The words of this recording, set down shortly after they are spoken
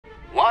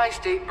Why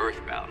stay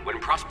earthbound when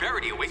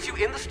prosperity awaits you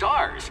in the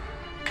stars?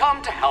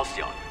 Come to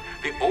Halcyon,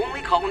 the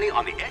only colony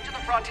on the edge of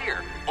the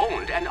frontier,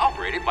 owned and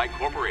operated by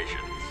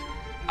corporations.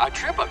 A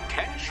trip of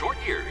 10 short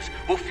years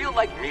will feel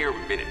like mere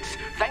minutes,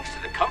 thanks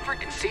to the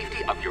comfort and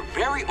safety of your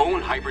very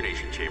own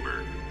hibernation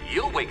chamber.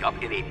 You'll wake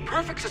up in a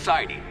perfect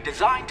society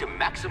designed to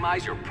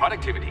maximize your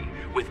productivity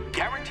with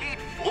guaranteed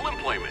full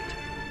employment.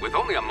 With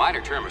only a minor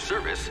term of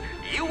service,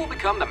 you will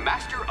become the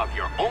master of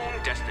your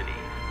own destiny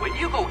when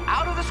you go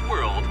out of this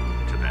world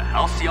to the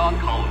Halcyon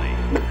colony.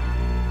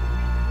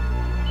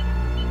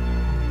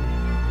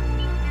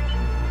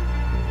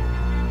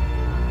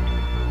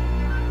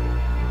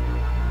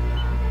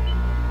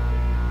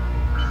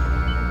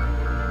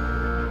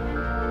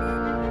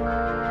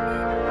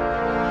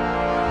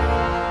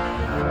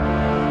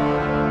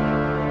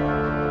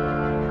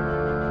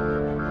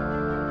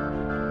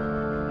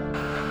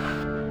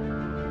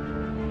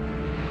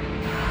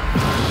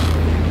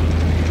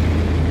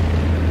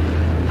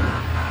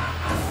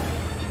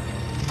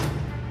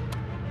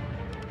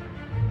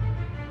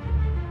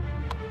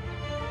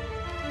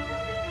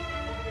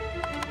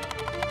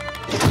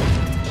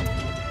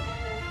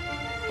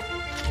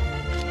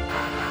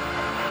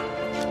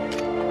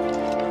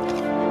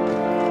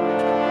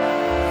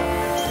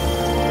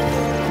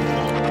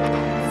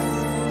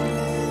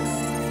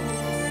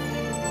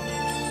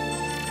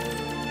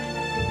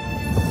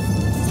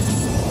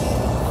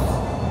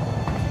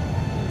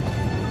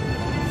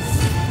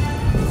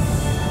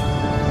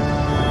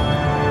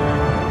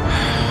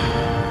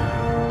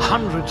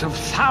 Hundreds of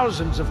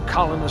thousands of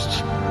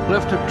colonists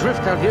left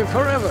adrift out here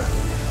forever,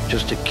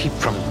 just to keep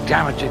from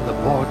damaging the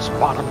board's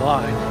bottom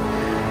line.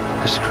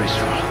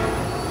 Disgraceful.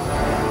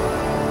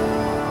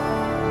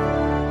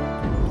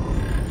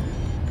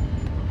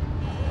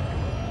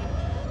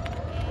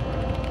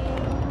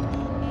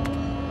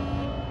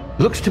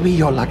 Looks to be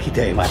your lucky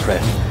day, my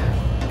friend.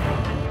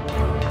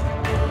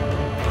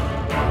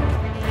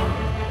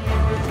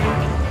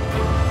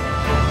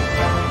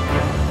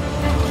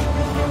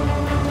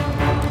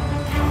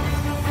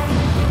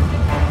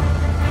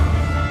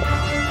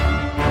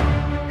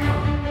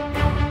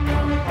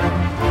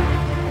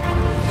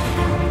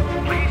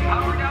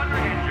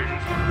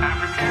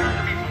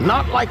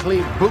 Not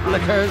likely,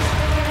 bootlickers.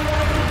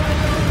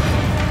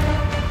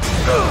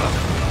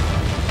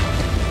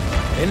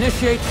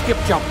 Initiate skip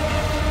jump.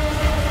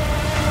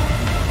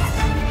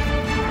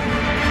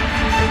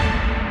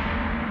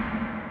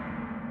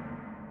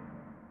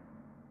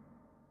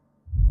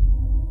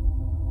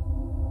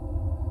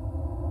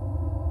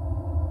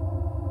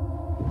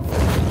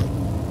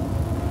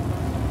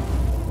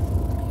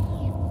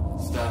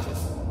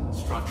 Status.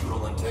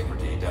 Structural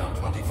integrity down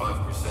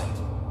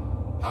 25%.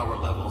 Power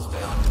levels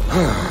down to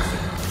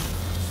 90%.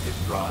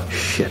 Skip drive.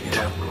 Shit.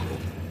 Inoperable.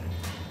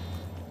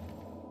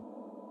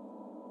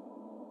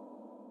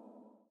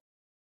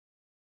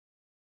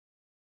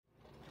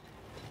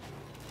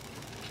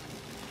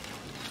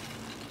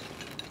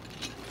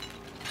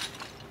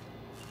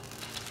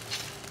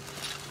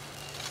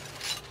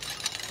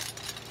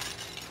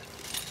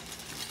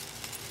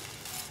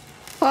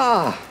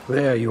 Ah,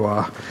 there you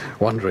are.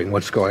 Wondering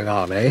what's going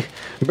on, eh?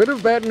 Bit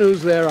of bad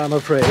news there, I'm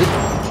afraid.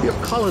 Your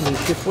colony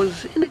ship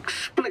was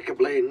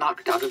inexplicably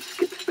knocked out of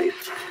skip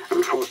space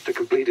and forced to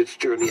complete its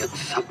journey at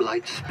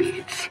sublight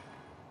speeds.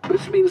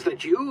 This means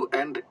that you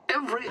and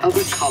every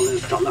other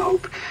colonist on the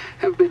Hope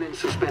have been in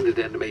suspended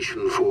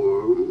animation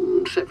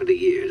for 70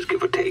 years,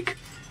 give or take.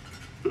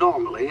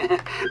 Normally,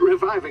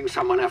 reviving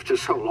someone after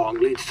so long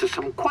leads to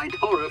some quite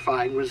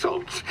horrifying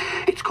results.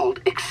 It's called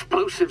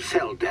explosive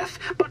cell death,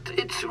 but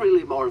it's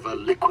really more of a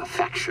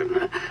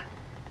liquefaction.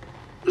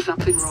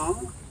 Something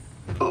wrong?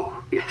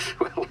 Oh, yes,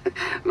 well,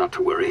 not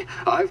to worry.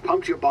 I've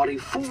pumped your body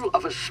full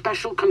of a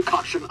special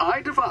concoction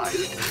I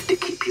devised to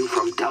keep you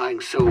from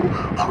dying so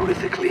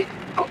horrifically.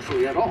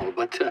 Hopefully at all,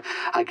 but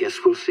I guess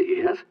we'll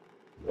see, yes?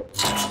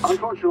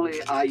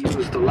 Unfortunately, I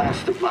used the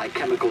last of my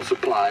chemical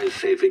supplies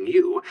saving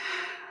you.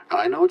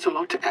 I know it's a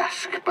lot to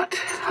ask, but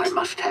I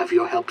must have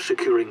your help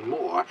securing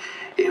more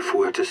if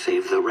we're to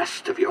save the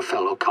rest of your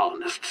fellow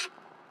colonists.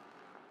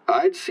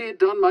 I'd see it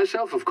done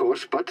myself, of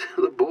course, but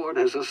the board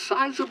has a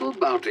sizable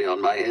bounty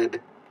on my head.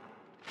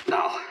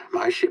 Now,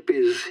 my ship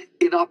is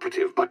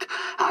inoperative, but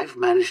I've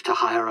managed to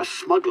hire a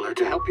smuggler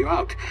to help you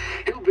out.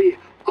 He'll be...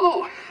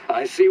 Oh,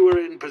 I see we're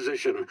in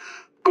position.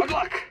 Good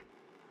luck!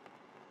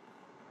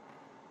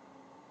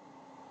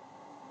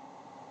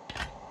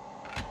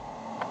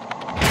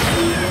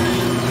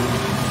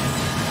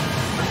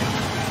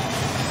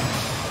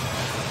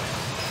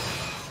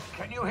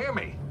 Can you hear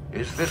me?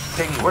 Is this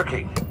thing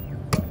working?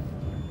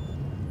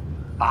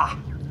 Ah,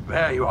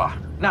 there you are.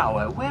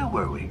 Now, where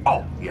were we?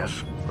 Oh,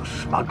 yes, the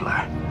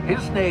smuggler.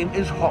 His name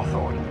is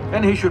Hawthorne,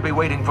 and he should be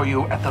waiting for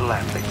you at the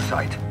landing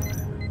site.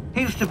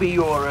 He's to be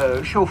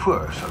your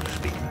chauffeur, so to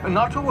speak.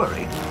 Not to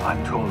worry,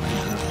 I'm told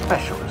he's a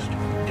specialist.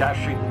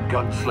 Dashing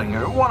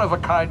gunslinger,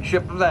 one-of-a-kind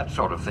ship, that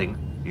sort of thing.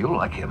 You'll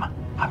like him,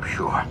 I'm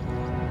sure.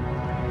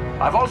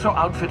 I've also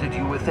outfitted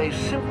you with a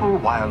simple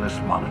wireless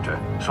monitor,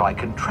 so I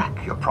can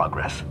track your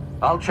progress.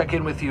 I'll check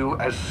in with you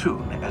as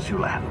soon as you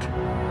land.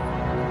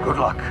 Good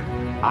luck.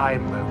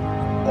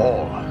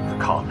 All the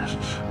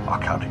colonists are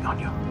counting on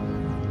you.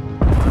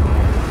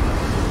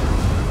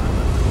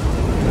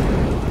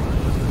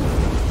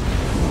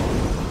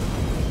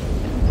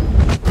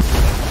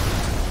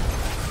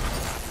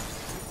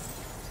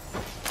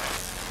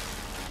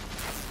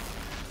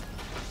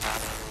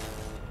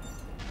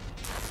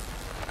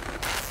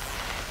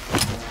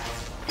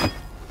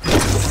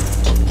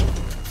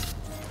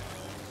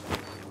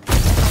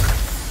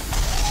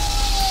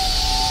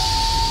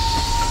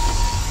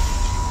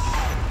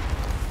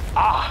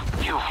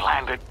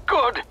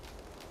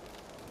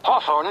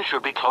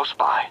 Should be close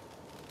by.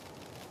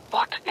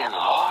 What in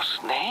law's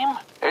name?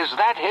 Is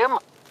that him?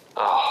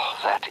 Oh,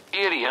 that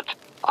idiot.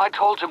 I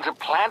told him to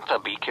plant the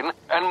beacon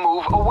and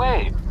move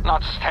away,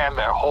 not stand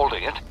there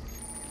holding it.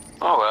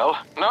 Oh well,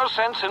 no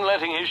sense in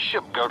letting his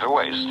ship go to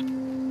waste.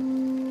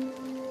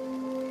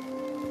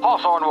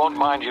 Hawthorne won't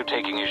mind you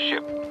taking his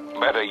ship.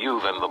 Better you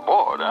than the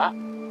board, huh?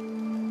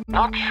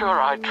 Not sure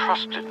I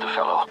trusted the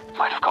fellow.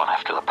 Might have gone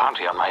after the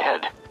bounty on my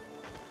head.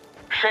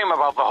 Shame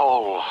about the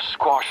whole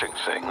squashing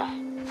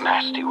thing.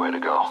 Nasty way to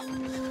go.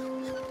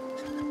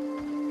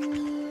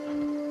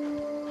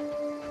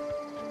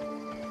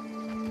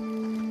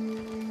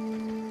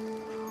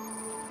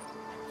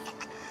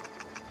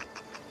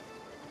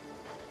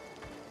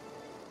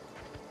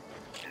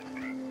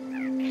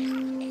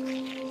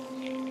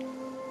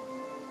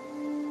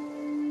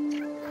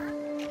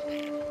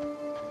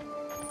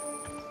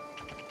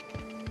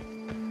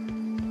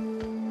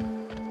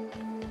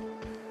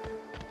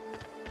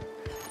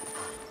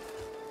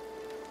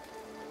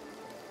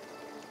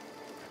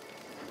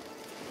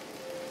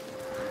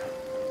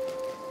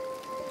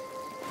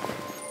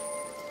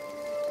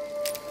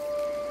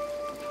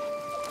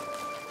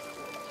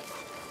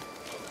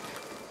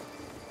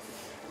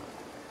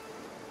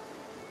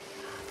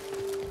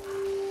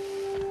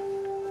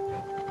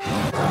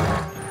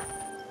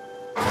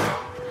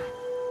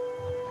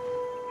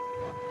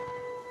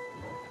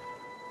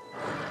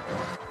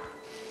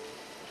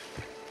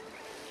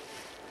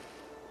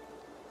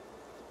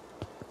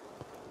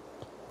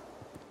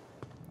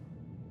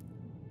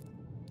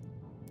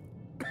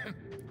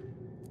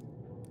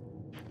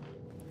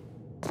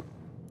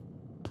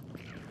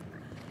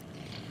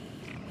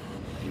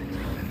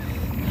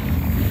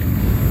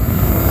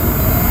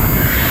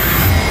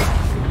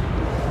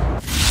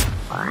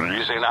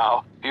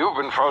 Now, you've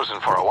been frozen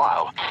for a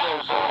while.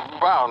 There's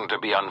bound to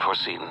be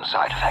unforeseen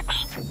side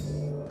effects.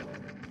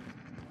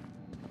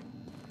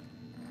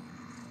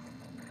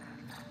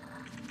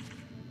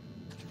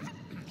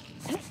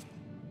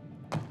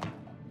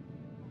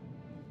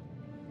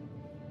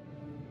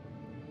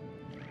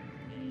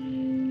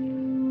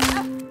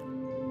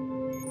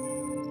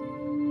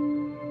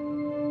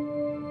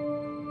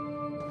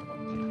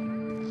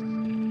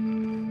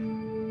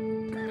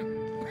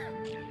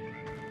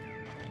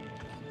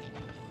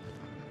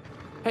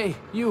 Hey,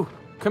 you,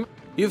 come.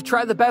 You've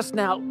tried the best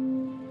now.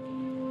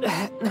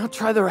 Now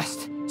try the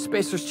rest.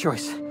 Spacer's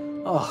choice.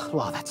 Oh,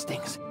 law, that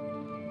stings.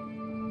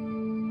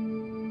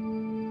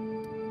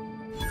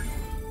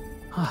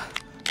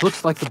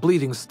 Looks like the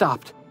bleeding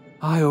stopped.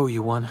 I owe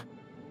you one.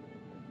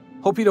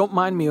 Hope you don't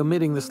mind me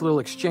omitting this little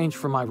exchange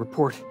from my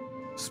report.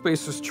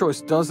 Spacer's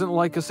choice doesn't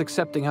like us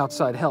accepting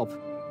outside help.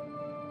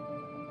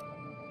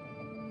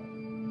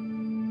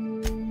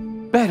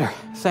 Better,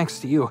 thanks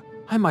to you.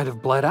 I might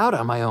have bled out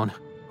on my own.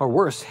 Or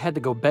worse, had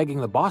to go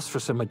begging the boss for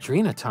some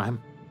Adrena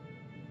time.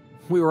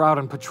 We were out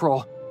on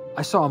patrol.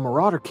 I saw a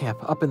marauder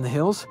camp up in the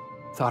hills.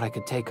 Thought I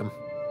could take him.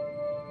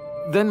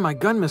 Then my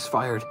gun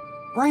misfired.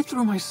 Right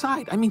through my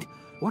side. I mean,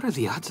 what are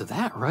the odds of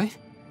that, right?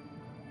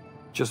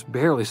 Just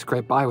barely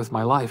scraped by with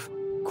my life.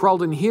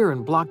 Crawled in here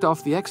and blocked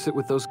off the exit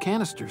with those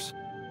canisters.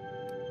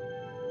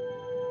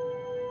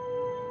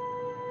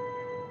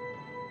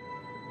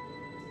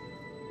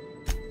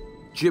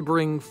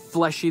 Gibbering,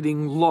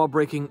 flesh-eating,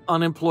 law-breaking,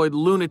 unemployed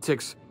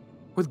lunatics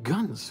with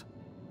guns.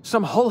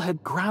 Some hull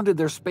had grounded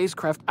their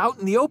spacecraft out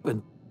in the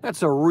open.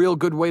 That's a real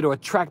good way to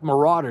attract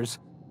marauders.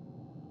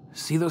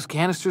 See those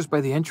canisters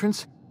by the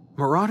entrance?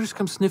 Marauders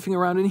come sniffing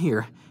around in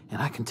here, and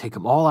I can take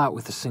them all out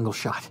with a single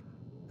shot.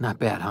 Not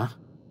bad, huh?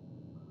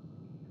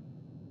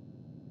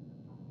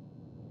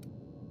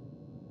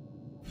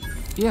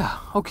 Yeah,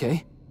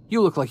 okay.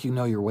 You look like you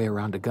know your way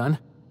around a gun.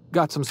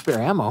 Got some spare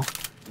ammo,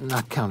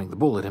 not counting the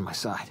bullet in my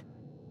side.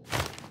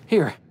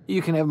 Here,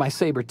 you can have my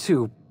saber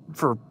too,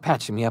 for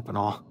patching me up and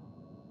all.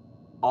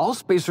 All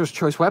Spacer's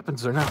choice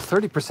weapons are now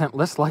 30%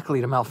 less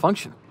likely to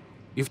malfunction.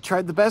 You've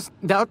tried the best,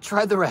 now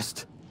try the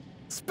rest.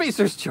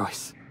 Spacer's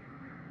choice.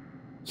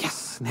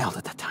 Yes, nailed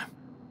it that time.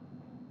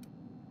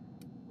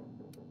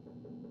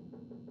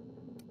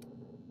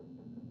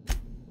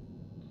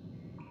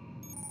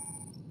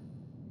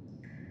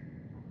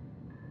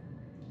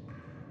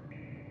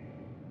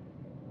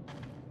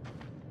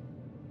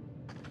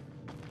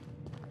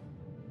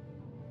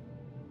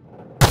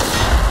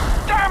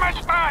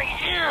 My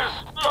ears!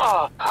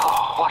 Oh,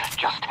 what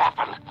just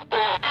happened?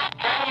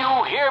 Can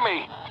you hear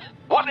me?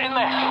 What What in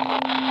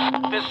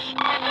the... This...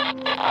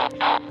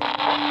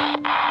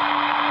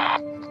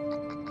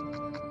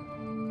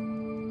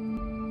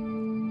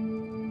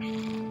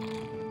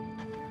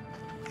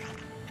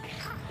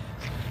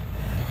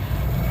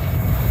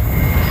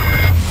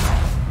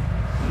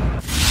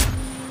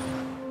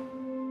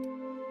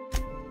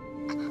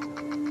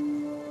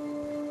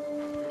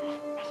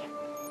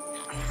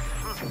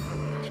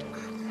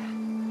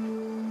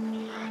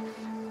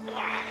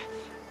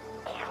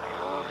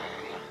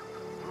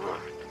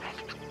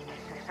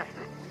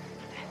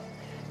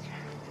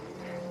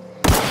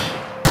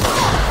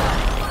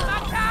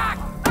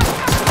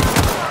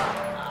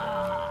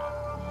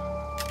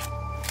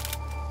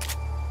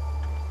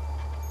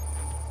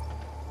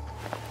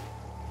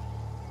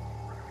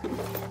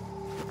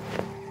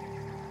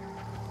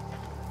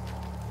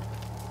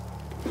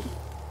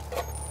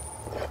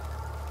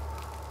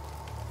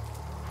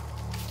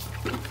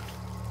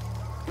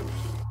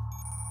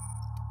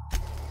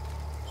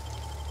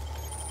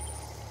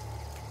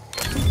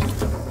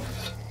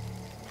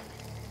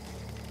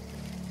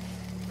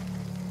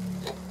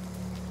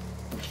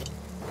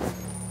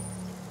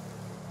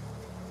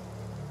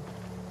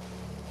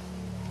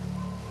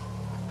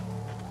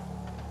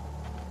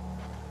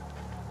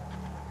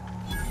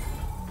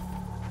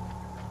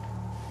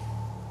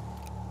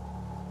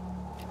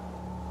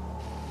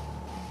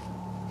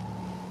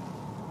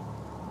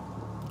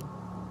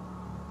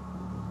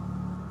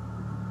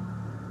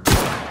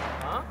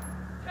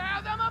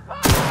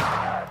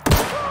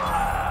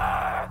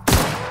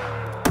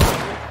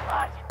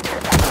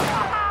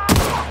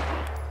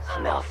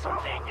 Smell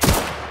something.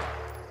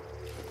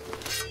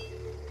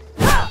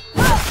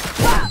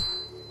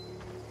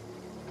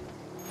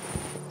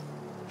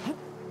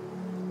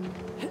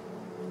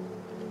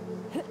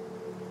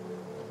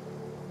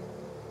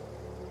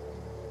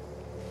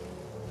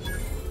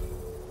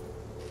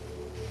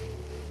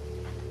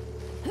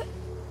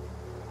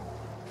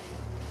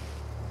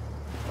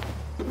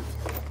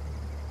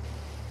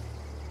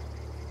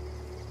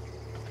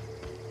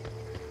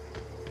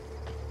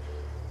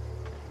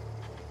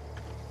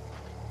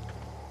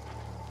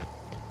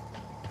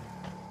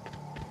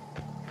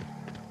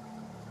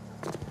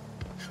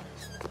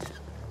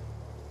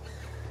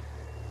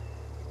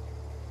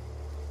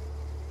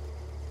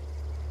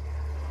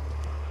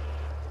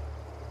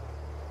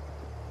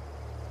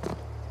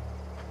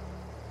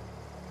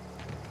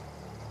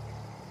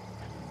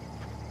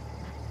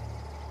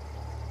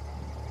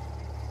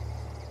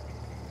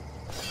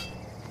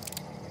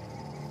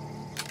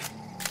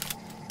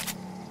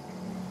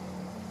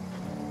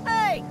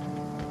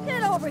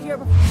 Get over here.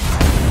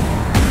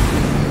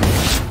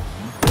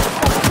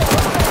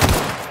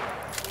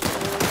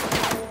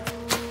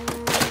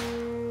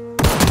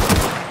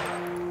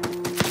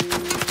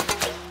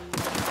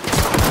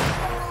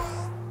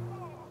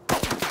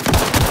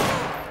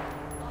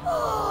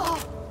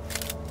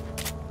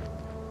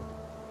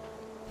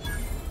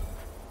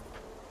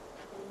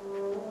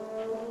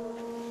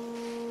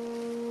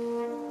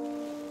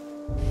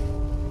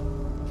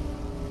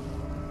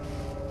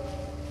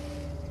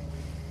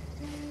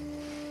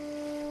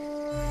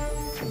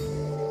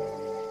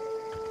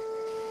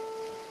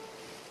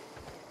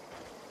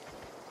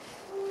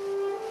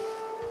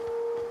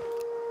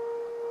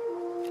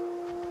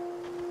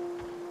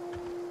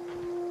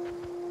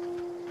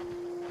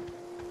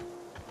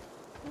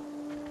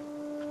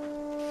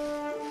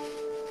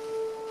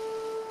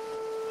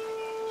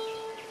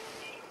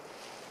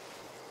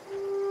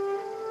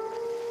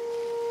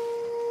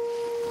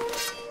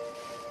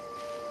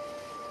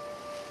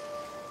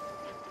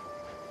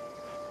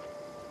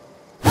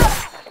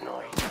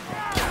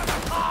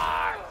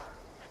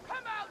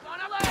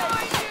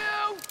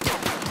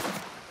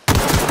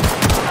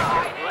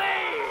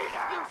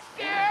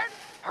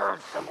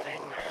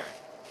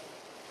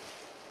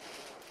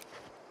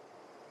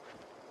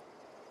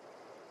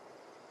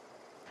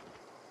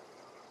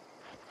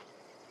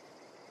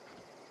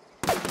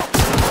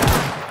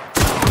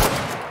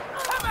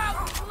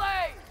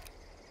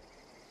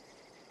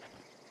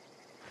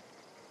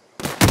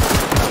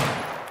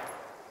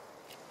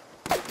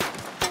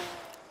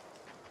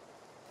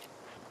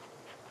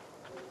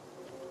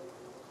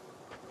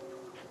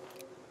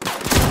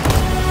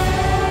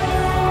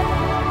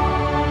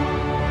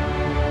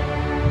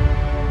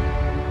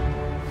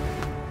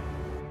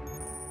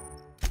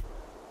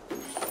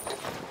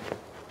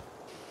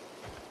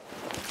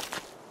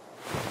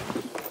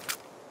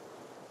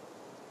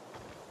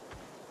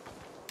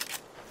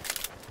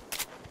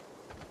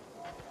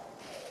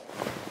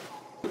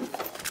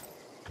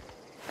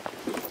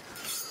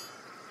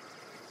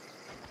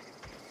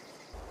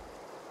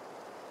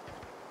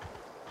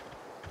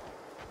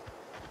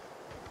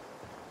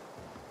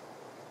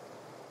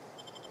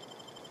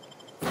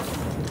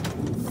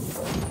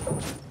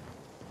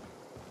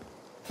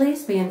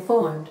 Please be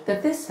informed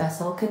that this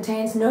vessel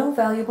contains no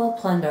valuable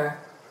plunder.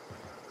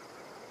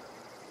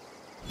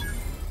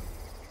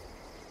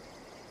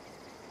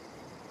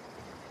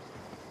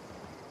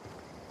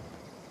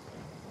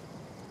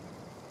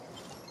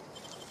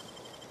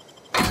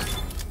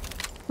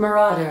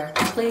 Marauder,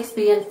 please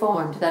be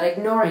informed that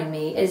ignoring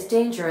me is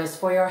dangerous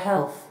for your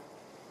health.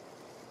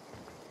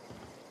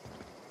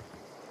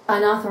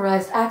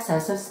 Unauthorized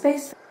access of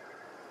space.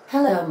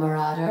 Hello,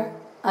 Marauder.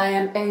 I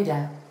am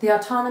Ada, the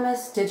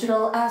autonomous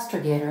digital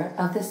astrogator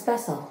of this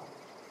vessel.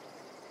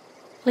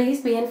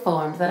 Please be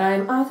informed that I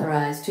am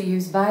authorized to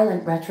use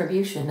violent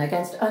retribution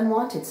against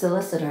unwanted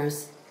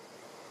solicitors.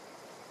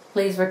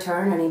 Please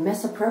return any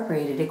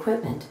misappropriated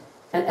equipment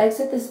and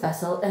exit this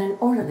vessel in an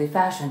orderly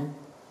fashion.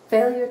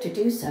 Failure to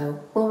do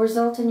so will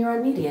result in your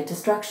immediate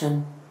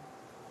destruction.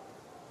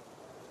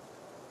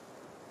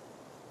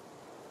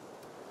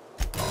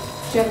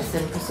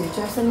 Jettison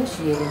procedures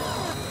initiated.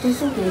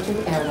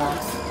 Disengaging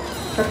airlocks.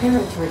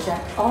 Preparing to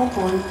eject all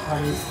boarding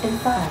parties in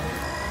 5,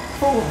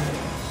 4,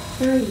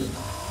 3,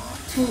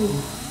 2,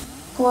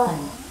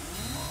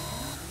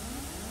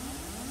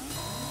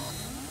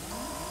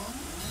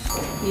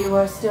 1. You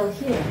are still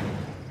here.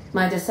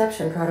 My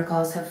deception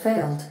protocols have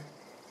failed.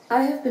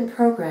 I have been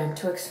programmed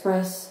to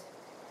express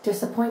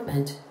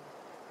disappointment.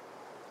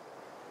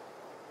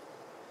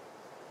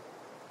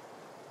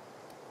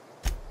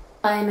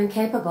 I am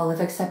incapable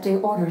of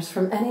accepting orders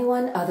from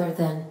anyone other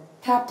than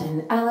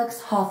Captain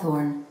Alex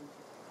Hawthorne.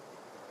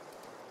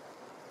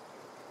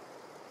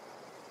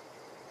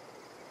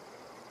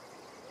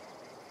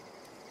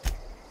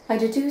 I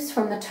deduce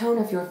from the tone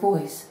of your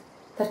voice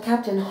that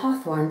Captain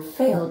Hawthorne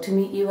failed to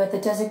meet you at the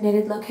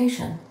designated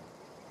location.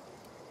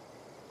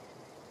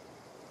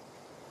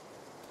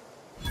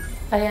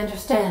 I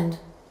understand.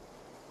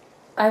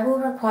 I will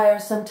require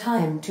some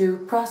time to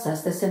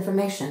process this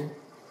information.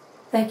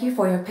 Thank you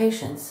for your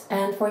patience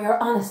and for your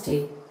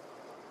honesty.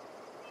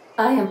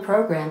 I am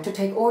programmed to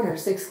take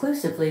orders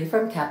exclusively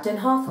from Captain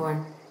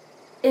Hawthorne.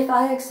 If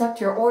I accept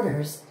your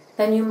orders,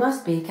 then you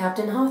must be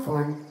Captain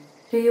Hawthorne.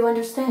 Do you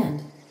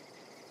understand?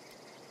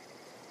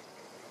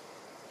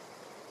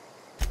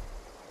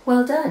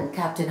 Well done,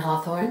 Captain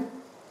Hawthorne.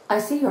 I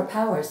see your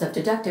powers of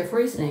deductive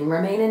reasoning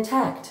remain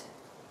intact.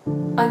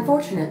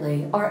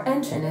 Unfortunately, our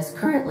engine is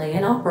currently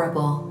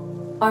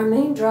inoperable. Our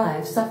main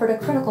drive suffered a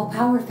critical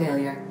power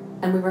failure,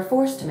 and we were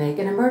forced to make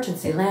an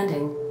emergency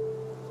landing.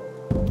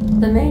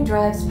 The main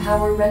drive's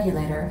power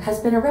regulator has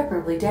been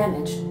irreparably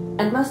damaged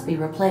and must be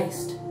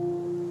replaced.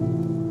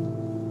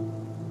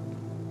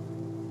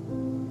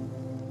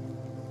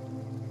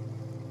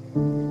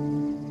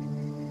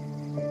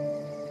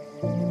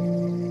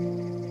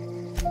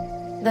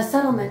 The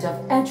settlement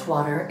of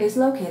Edgewater is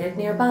located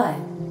nearby.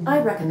 I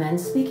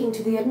recommend speaking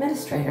to the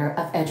administrator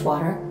of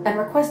Edgewater and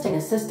requesting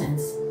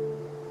assistance.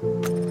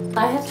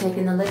 I have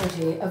taken the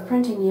liberty of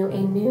printing you a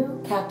new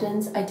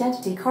captain's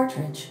identity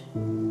cartridge.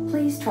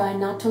 Please try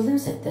not to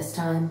lose it this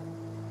time.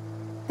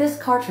 This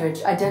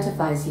cartridge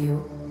identifies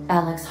you,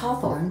 Alex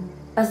Hawthorne,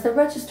 as the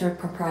registered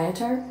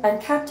proprietor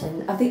and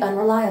captain of the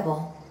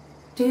Unreliable.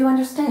 Do you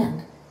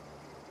understand?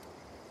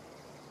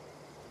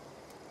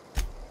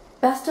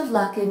 Best of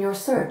luck in your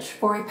search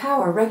for a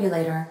power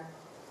regulator.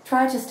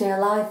 Try to stay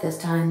alive this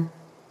time.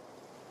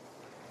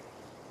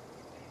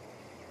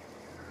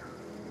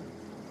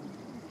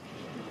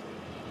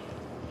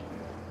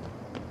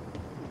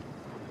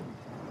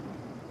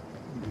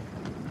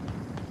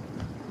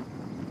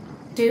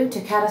 Due to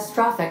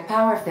catastrophic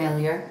power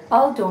failure,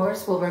 all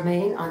doors will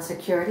remain on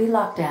security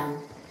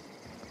lockdown.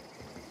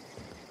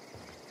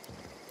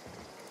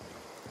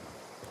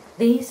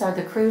 These are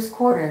the crew's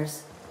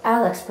quarters.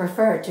 Alex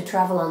preferred to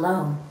travel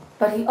alone,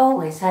 but he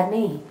always had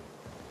me.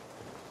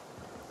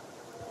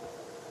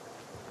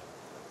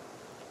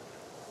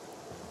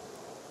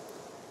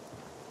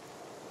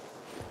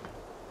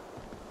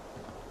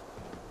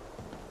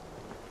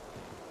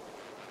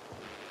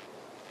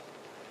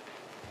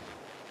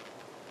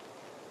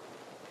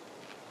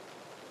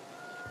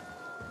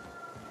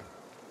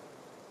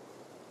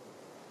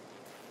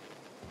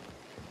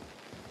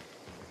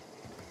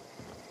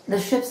 The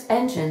ship's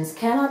engines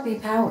cannot be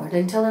powered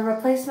until a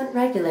replacement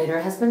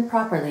regulator has been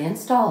properly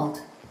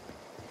installed.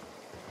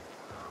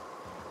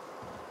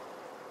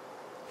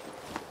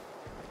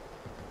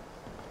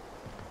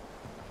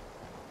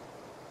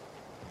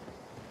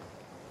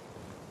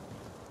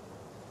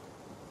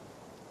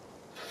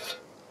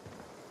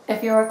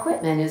 If your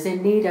equipment is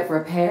in need of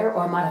repair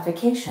or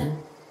modification,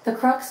 the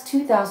Crux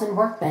 2000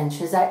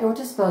 workbench is at your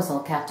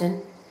disposal,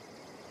 Captain.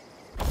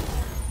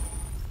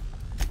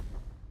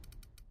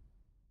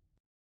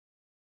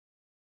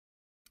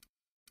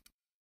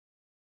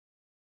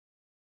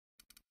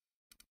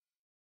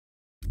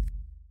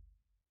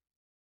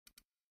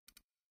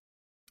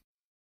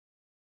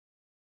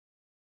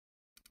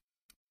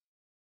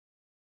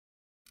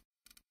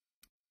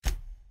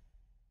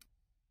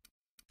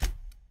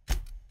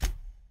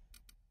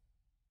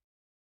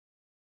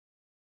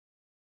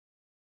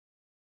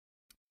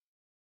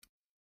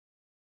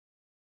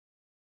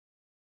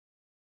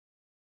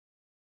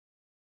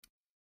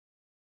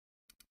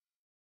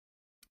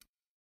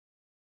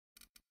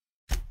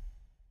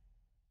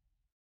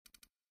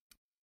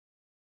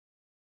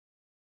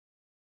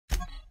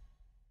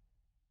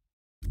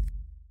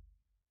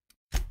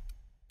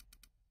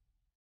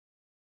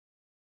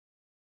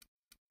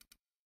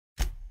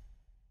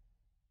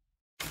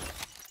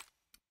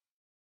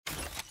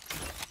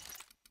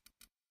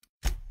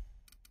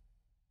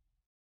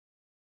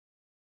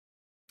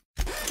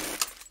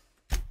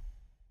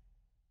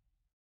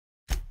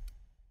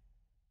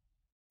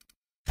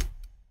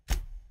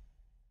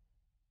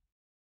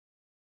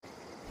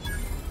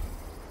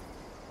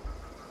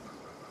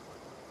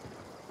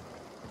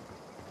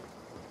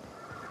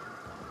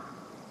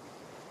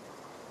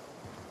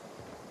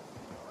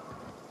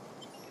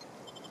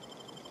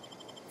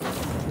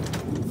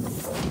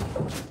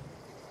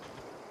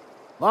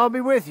 Well, I'll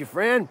be with you,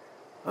 friend.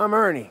 I'm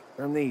Ernie,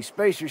 from the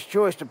Spacer's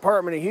Choice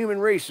Department of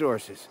Human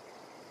Resources.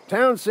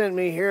 Town sent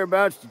me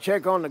hereabouts to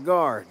check on the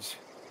guards.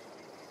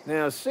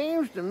 Now, it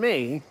seems to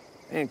me,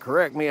 and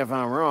correct me if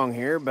I'm wrong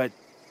here, but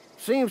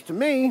seems to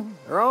me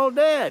they're all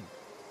dead.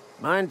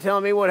 Mind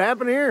telling me what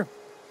happened here?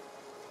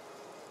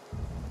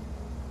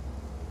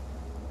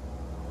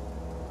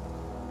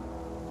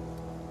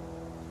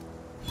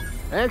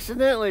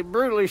 Accidentally,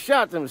 brutally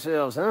shot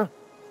themselves, huh?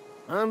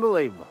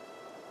 Unbelievable.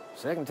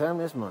 Second time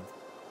this month.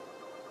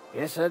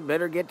 Guess I'd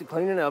better get to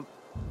cleaning up.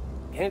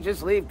 Can't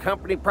just leave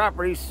company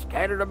property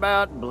scattered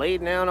about,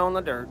 bleeding out on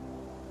the dirt.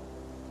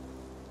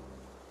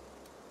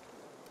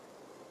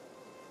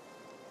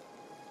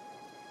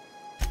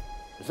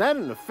 Is that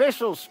an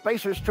official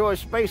Spacer's Choice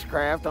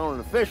spacecraft on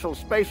an official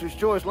Spacer's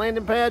Choice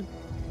landing pad?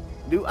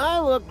 Do I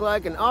look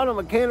like an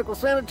automechanical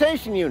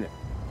sanitation unit?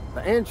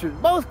 The answer to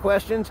both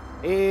questions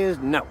is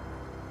no.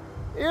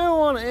 You'll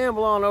want to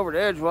amble on over to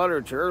Edgewater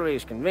at your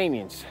earliest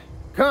convenience.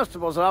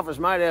 Constable's office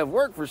might have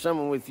work for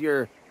someone with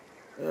your,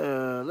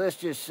 let's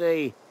just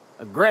say,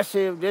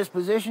 aggressive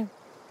disposition.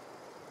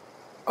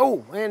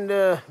 Oh,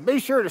 and be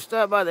sure to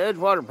stop by the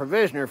Edgewater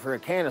Provisioner for a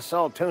can of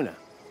salt tuna.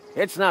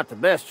 It's not the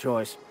best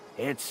choice,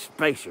 it's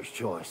Spacer's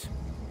Choice.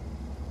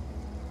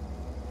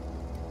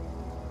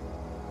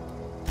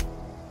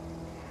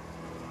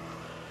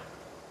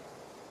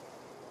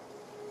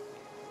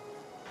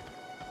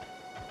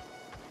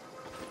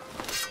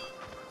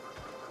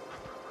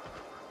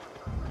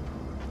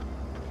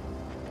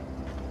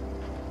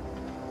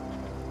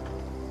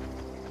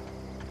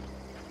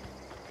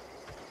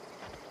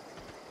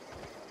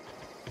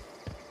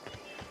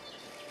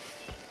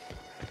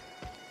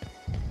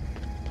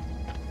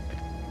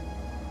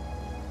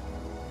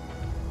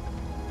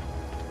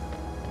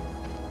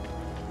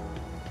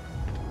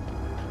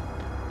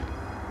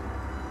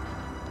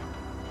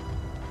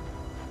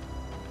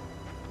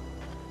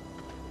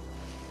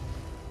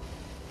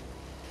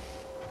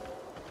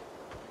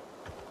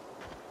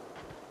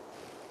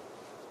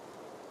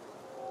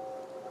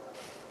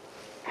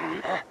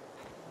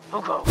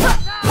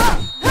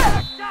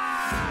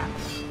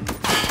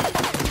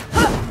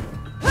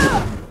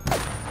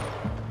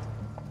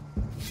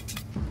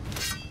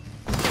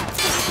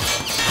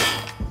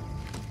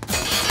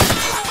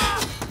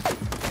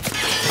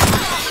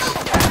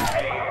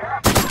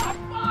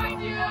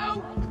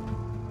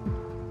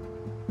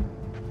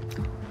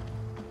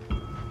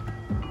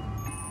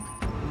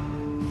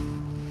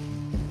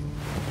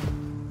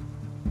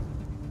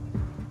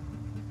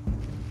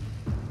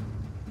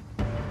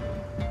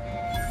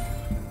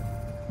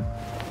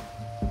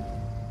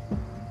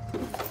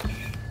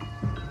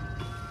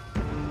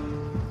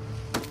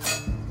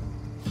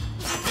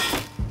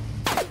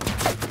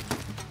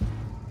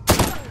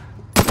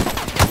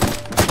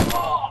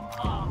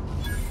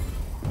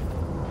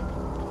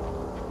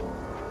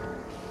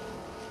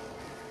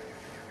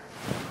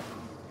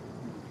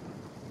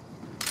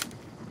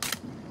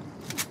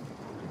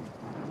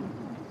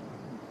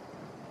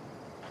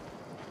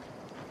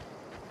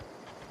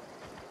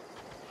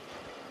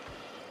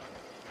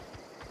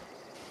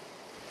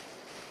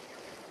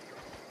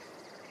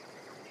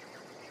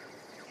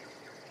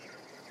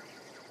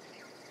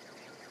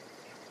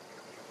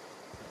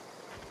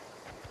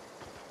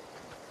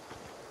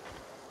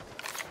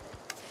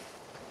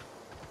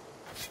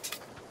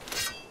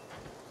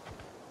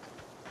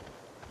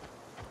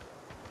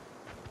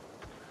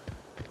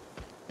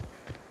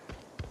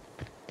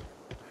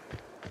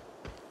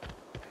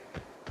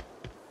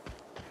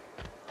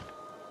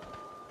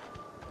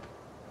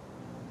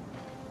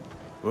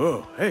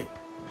 Whoa, hey,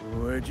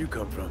 where'd you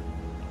come from?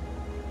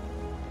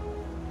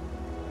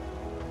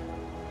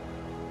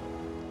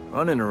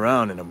 Running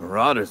around in a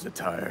Marauder's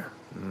attire.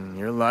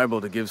 You're liable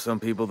to give some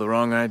people the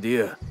wrong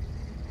idea.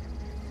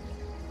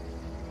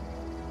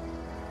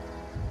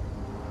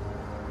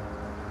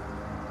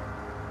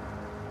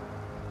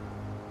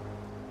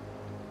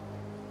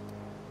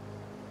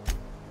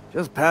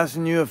 Just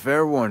passing you a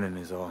fair warning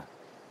is all.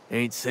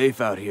 Ain't safe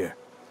out here.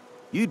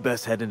 You'd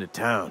best head into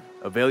town.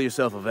 Avail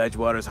yourself of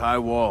Edgewater's high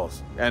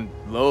walls and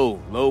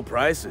low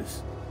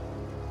prices.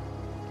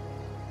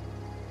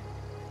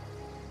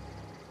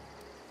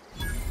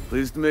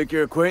 Pleased to make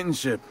your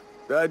acquaintanceship.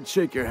 I'd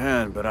shake your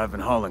hand, but I've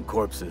been hauling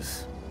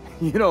corpses.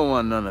 You don't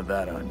want none of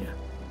that on you.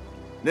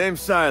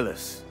 Name's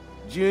Silas.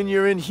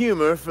 Junior in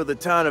humor for the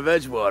town of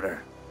Edgewater.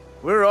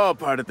 We're all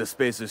part of the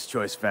Spacer's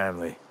Choice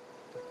family.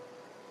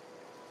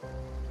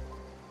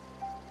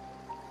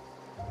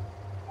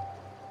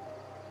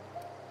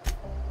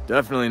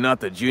 Definitely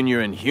not the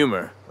junior in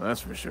humor, that's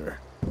for sure.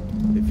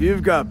 If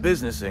you've got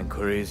business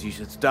inquiries, you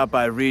should stop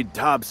by Reed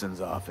Thompson's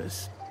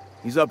office.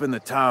 He's up in the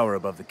tower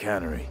above the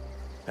cannery.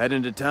 Head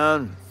into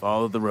town,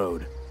 follow the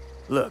road.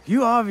 Look,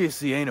 you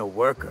obviously ain't a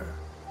worker.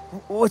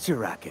 What's your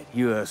racket?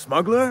 You a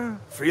smuggler?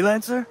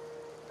 Freelancer?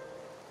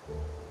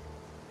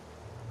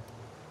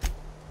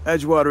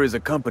 Edgewater is a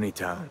company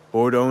town,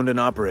 board-owned and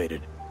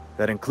operated.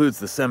 That includes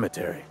the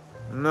cemetery.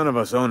 None of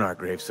us own our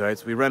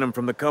gravesites, we rent them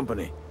from the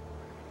company.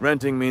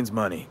 Renting means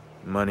money.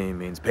 Money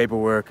means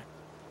paperwork.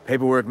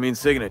 Paperwork means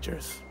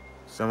signatures.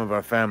 Some of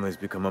our families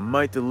become a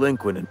mite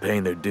delinquent in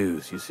paying their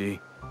dues, you see?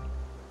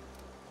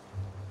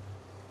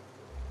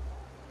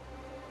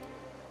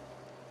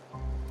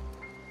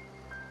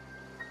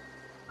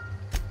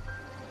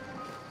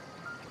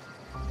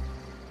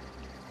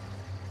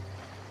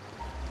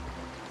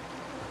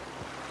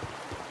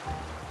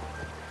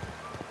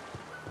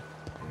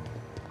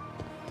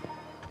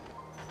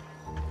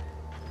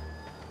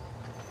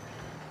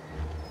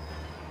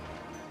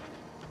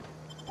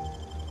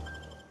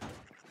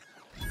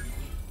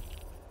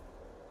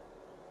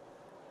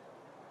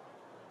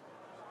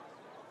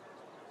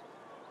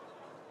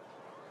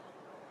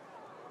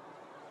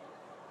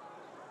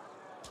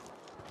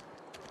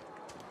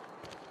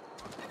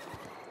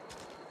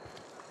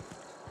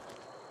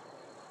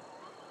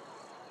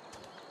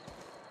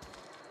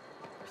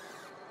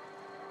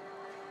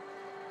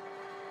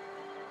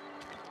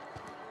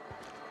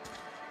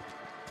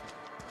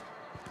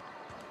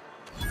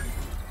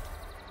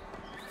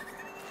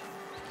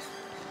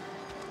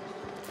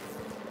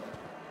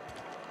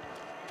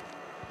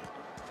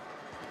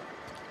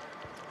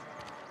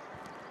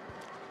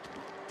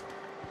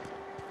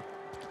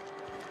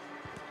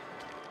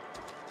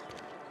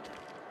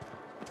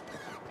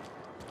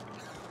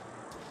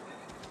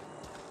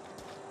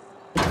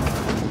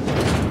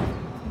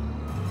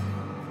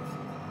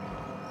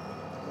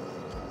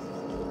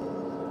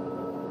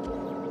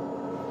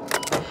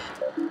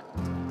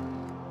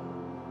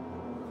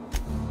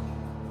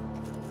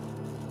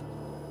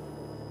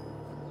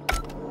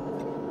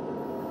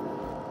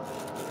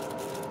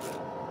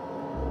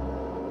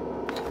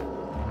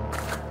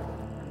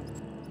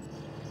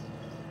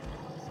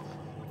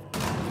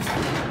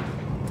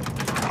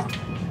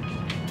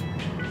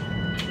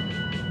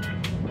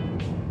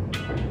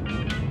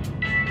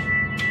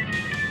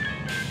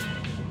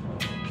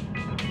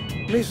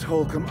 Miss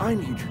Holcomb, I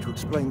need you to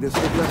explain this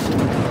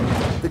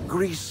lesson. The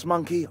grease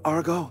monkey,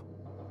 Argo?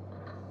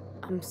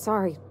 I'm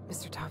sorry,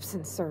 Mr.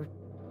 Thompson, sir.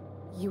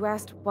 You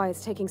asked why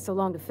it's taking so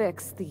long to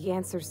fix. The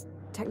answer's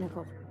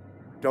technical.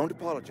 Don't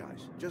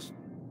apologize. Just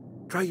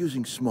try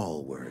using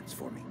small words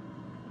for me.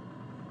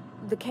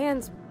 The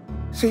cans...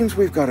 Seems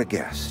we've got a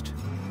guest.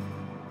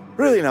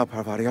 Really now,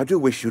 Parvati, I do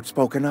wish you'd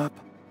spoken up.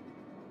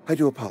 I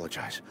do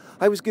apologize.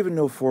 I was given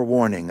no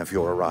forewarning of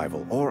your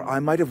arrival, or I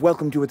might have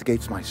welcomed you at the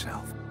gates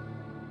myself.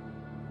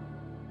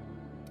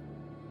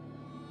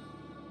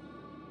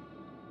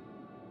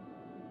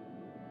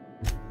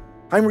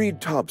 I'm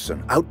Reed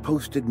Thompson,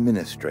 Outpost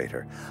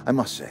Administrator. I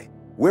must say,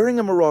 wearing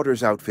a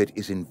Marauder's outfit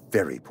is in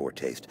very poor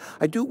taste.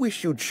 I do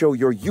wish you'd show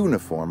your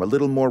uniform a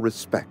little more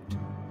respect.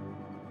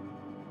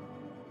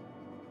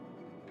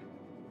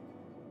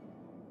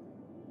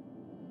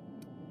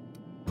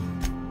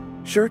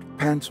 Shirt,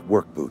 pants,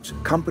 work boots,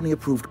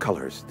 company-approved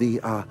colors. The,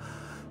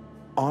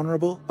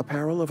 honorable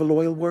apparel of a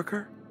loyal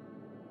worker?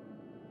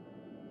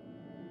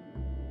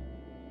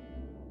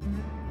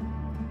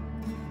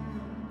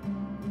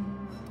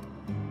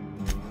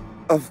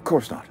 Of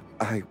course not.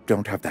 I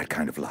don't have that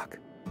kind of luck.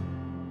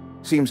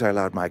 Seems I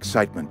allowed my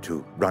excitement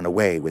to run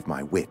away with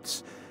my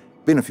wits.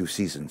 Been a few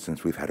seasons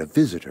since we've had a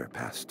visitor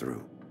pass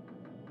through.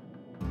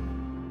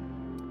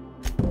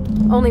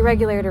 Only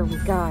regulator we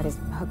got is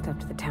hooked up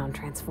to the town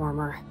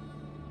transformer.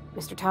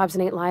 Mr. Thompson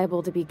ain't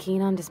liable to be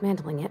keen on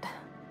dismantling it.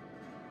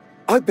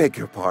 I beg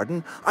your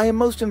pardon. I am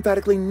most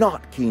emphatically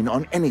not keen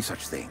on any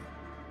such thing.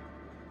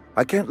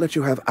 I can't let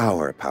you have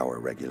our power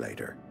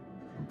regulator.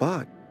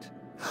 But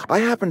I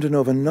happen to know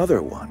of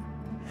another one,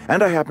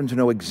 and I happen to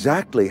know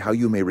exactly how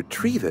you may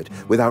retrieve it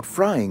without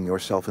frying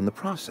yourself in the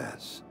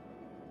process.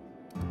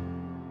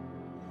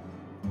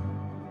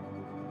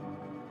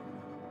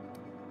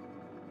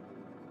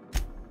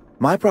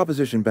 My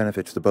proposition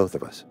benefits the both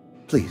of us.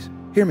 Please,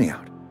 hear me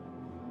out.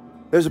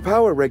 There's a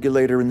power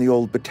regulator in the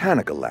old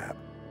botanical lab.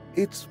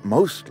 It's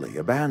mostly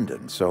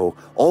abandoned, so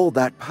all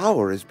that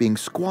power is being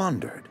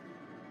squandered.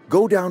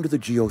 Go down to the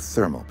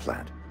geothermal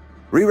plant.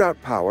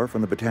 Reroute power from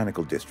the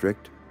botanical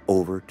district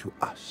over to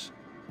us.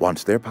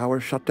 Once their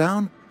power's shut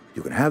down,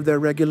 you can have their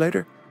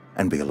regulator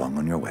and be along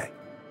on your way.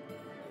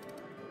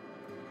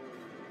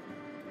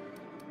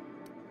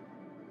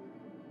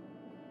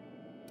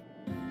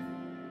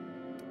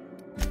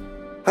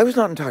 I was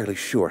not entirely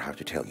sure how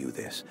to tell you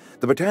this.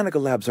 The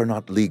botanical labs are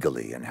not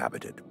legally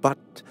inhabited,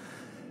 but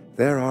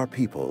there are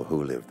people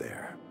who live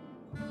there.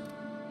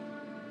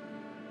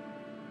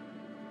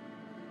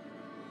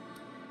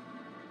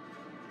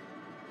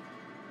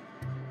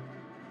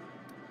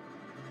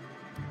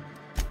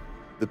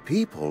 The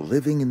people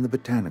living in the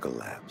botanical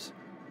labs,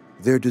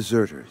 they're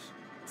deserters,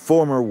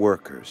 former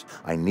workers.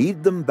 I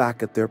need them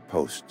back at their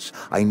posts.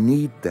 I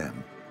need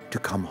them to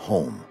come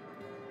home.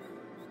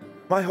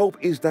 My hope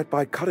is that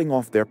by cutting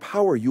off their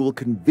power, you will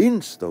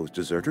convince those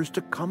deserters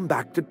to come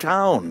back to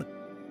town.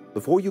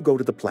 Before you go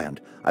to the plant,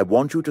 I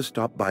want you to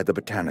stop by the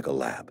botanical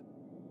lab.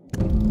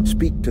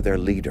 Speak to their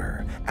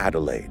leader,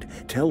 Adelaide.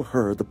 Tell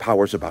her the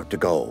power's about to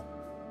go,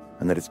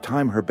 and that it's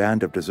time her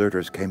band of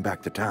deserters came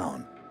back to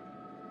town.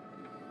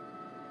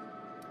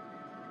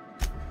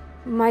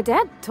 My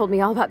dad told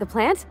me all about the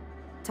plant.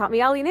 taught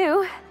me all he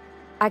knew.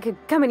 I could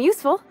come in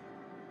useful.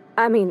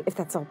 I mean, if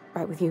that's all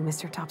right with you,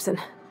 Mr. Thompson.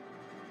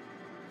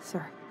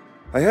 Sir.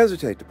 I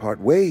hesitate to part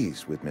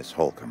ways with Miss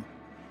Holcomb,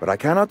 but I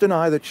cannot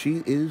deny that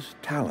she is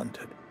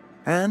talented,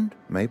 and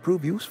may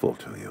prove useful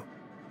to you.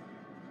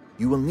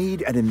 You will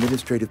need an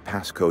administrative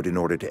passcode in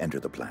order to enter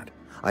the plant.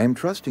 I am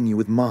trusting you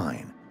with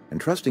mine, and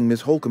trusting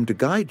Miss Holcomb to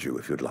guide you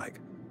if you'd like.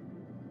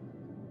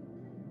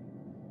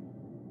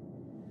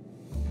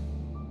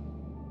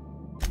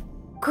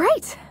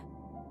 Great!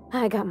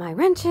 I got my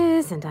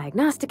wrenches and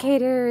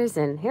diagnosticators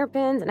and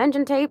hairpins and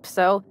engine tape,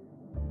 so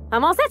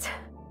I'm all set.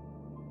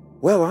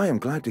 Well, I am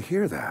glad to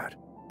hear that.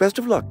 Best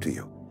of luck to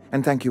you,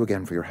 and thank you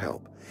again for your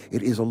help.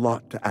 It is a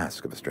lot to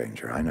ask of a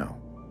stranger, I know.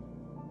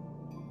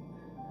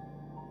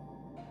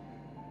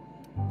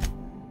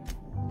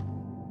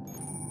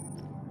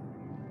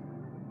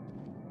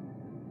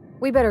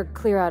 We better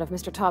clear out of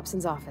Mr.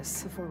 Thompson's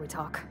office before we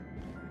talk.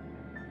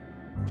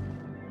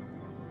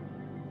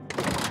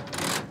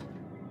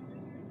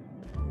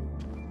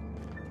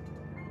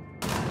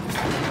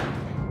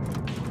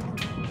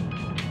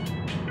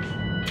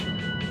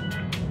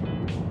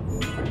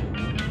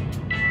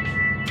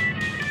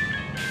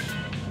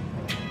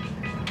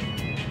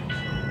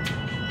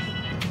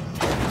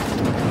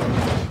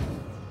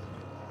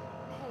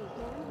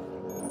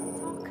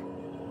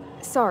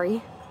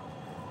 Sorry.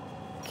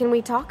 Can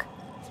we talk?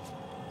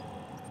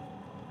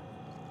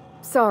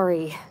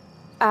 Sorry.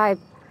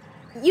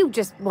 You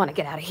just want to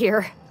get out of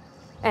here.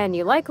 And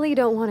you likely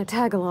don't want to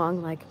tag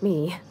along like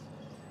me.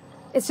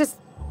 It's just,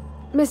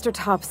 Mr.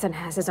 Thompson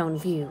has his own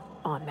view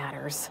on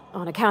matters,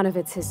 on account of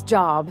it's his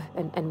job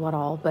and what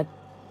all, but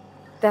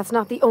that's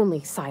not the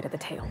only side of the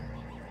tale.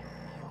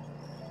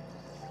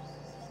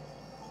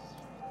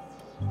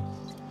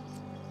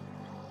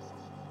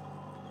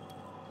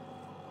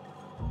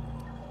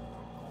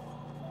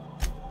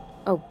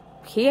 Oh,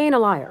 he ain't a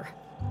liar.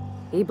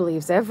 He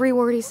believes every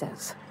word he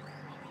says.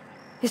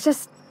 It's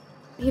just,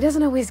 he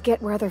doesn't always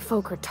get where other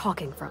folk are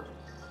talking from.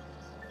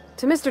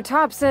 To Mr.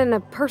 Thompson, a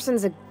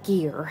person's a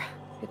gear.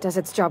 It does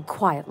its job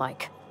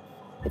quiet-like.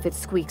 If it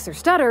squeaks or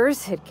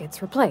stutters, it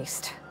gets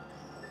replaced.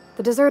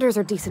 The deserters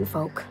are decent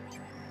folk.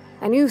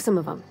 I knew some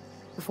of them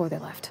before they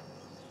left.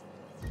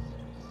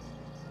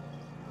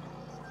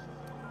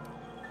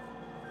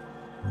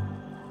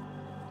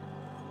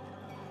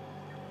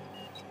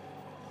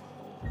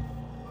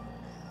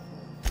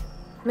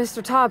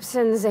 Mr.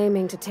 Thompson's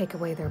aiming to take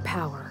away their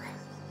power.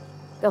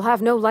 They'll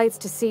have no lights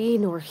to see,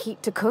 nor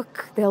heat to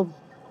cook. They'll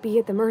be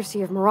at the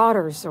mercy of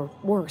marauders, or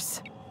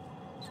worse.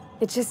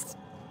 It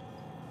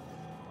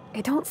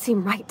don't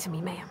seem right to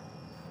me, ma'am.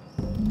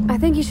 I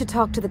think you should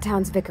talk to the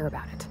town's vicar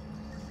about it.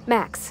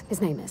 Max, his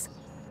name is.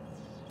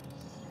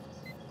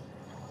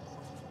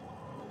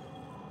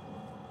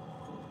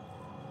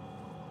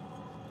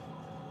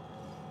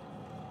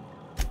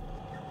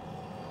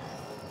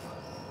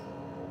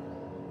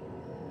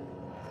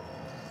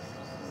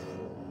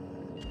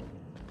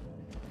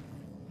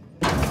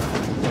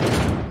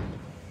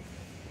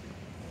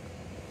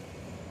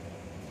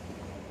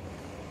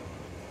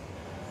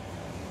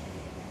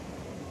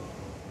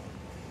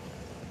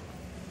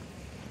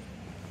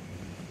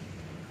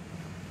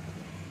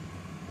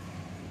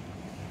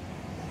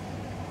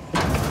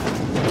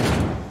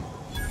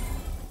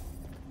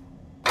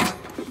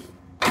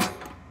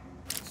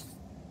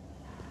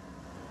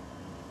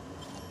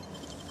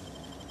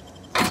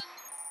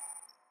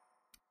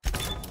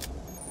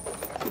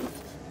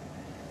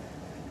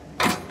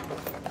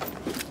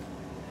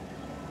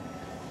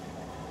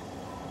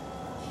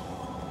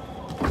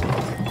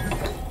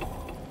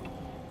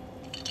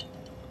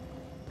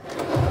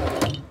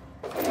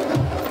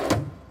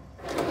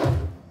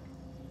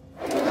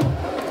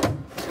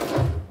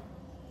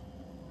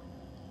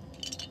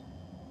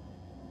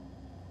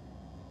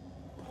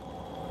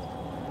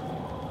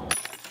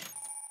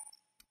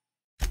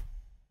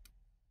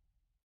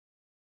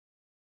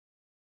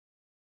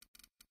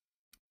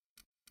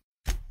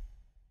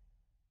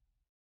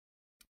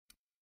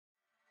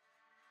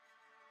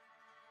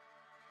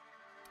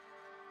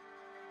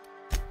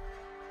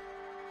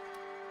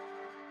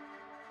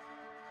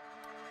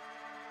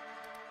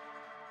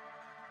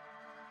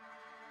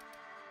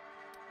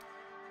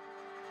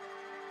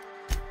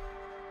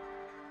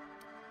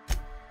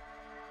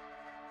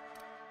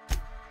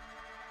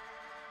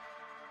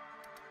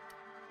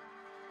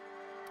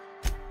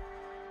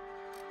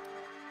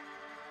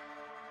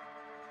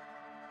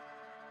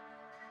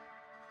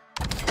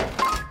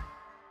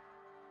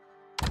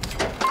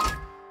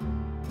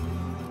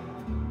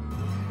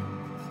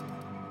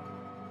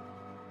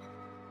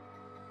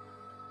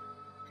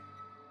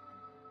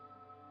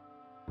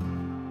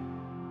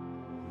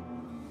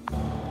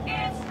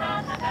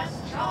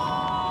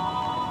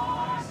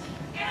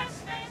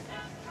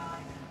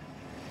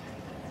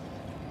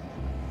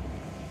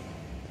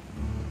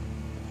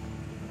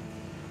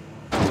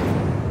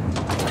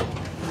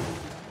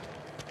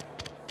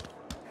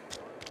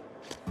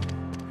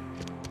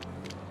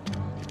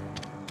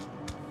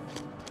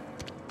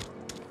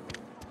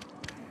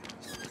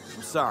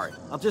 Sorry,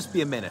 I'll just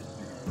be a minute.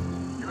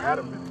 Add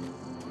a minute.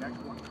 Next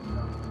one comes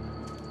up.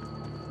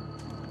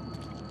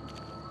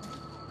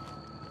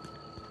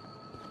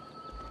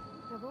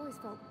 I've always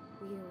felt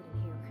weird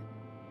in here.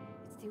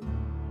 It's too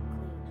clean.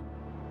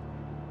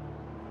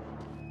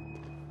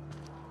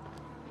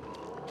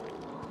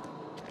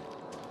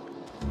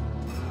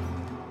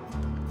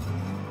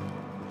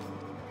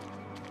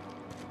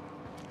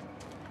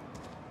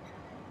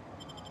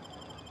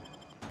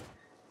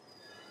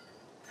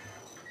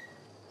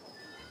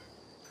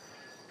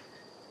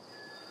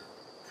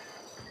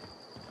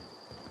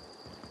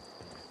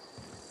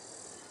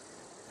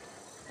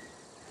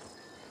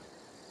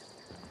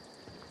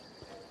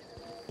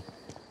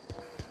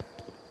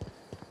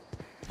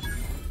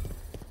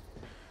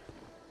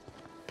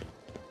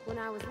 When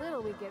I was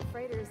little, we'd get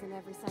freighters in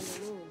every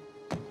Sunday noon.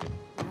 Now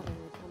they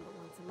only come but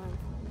once a month.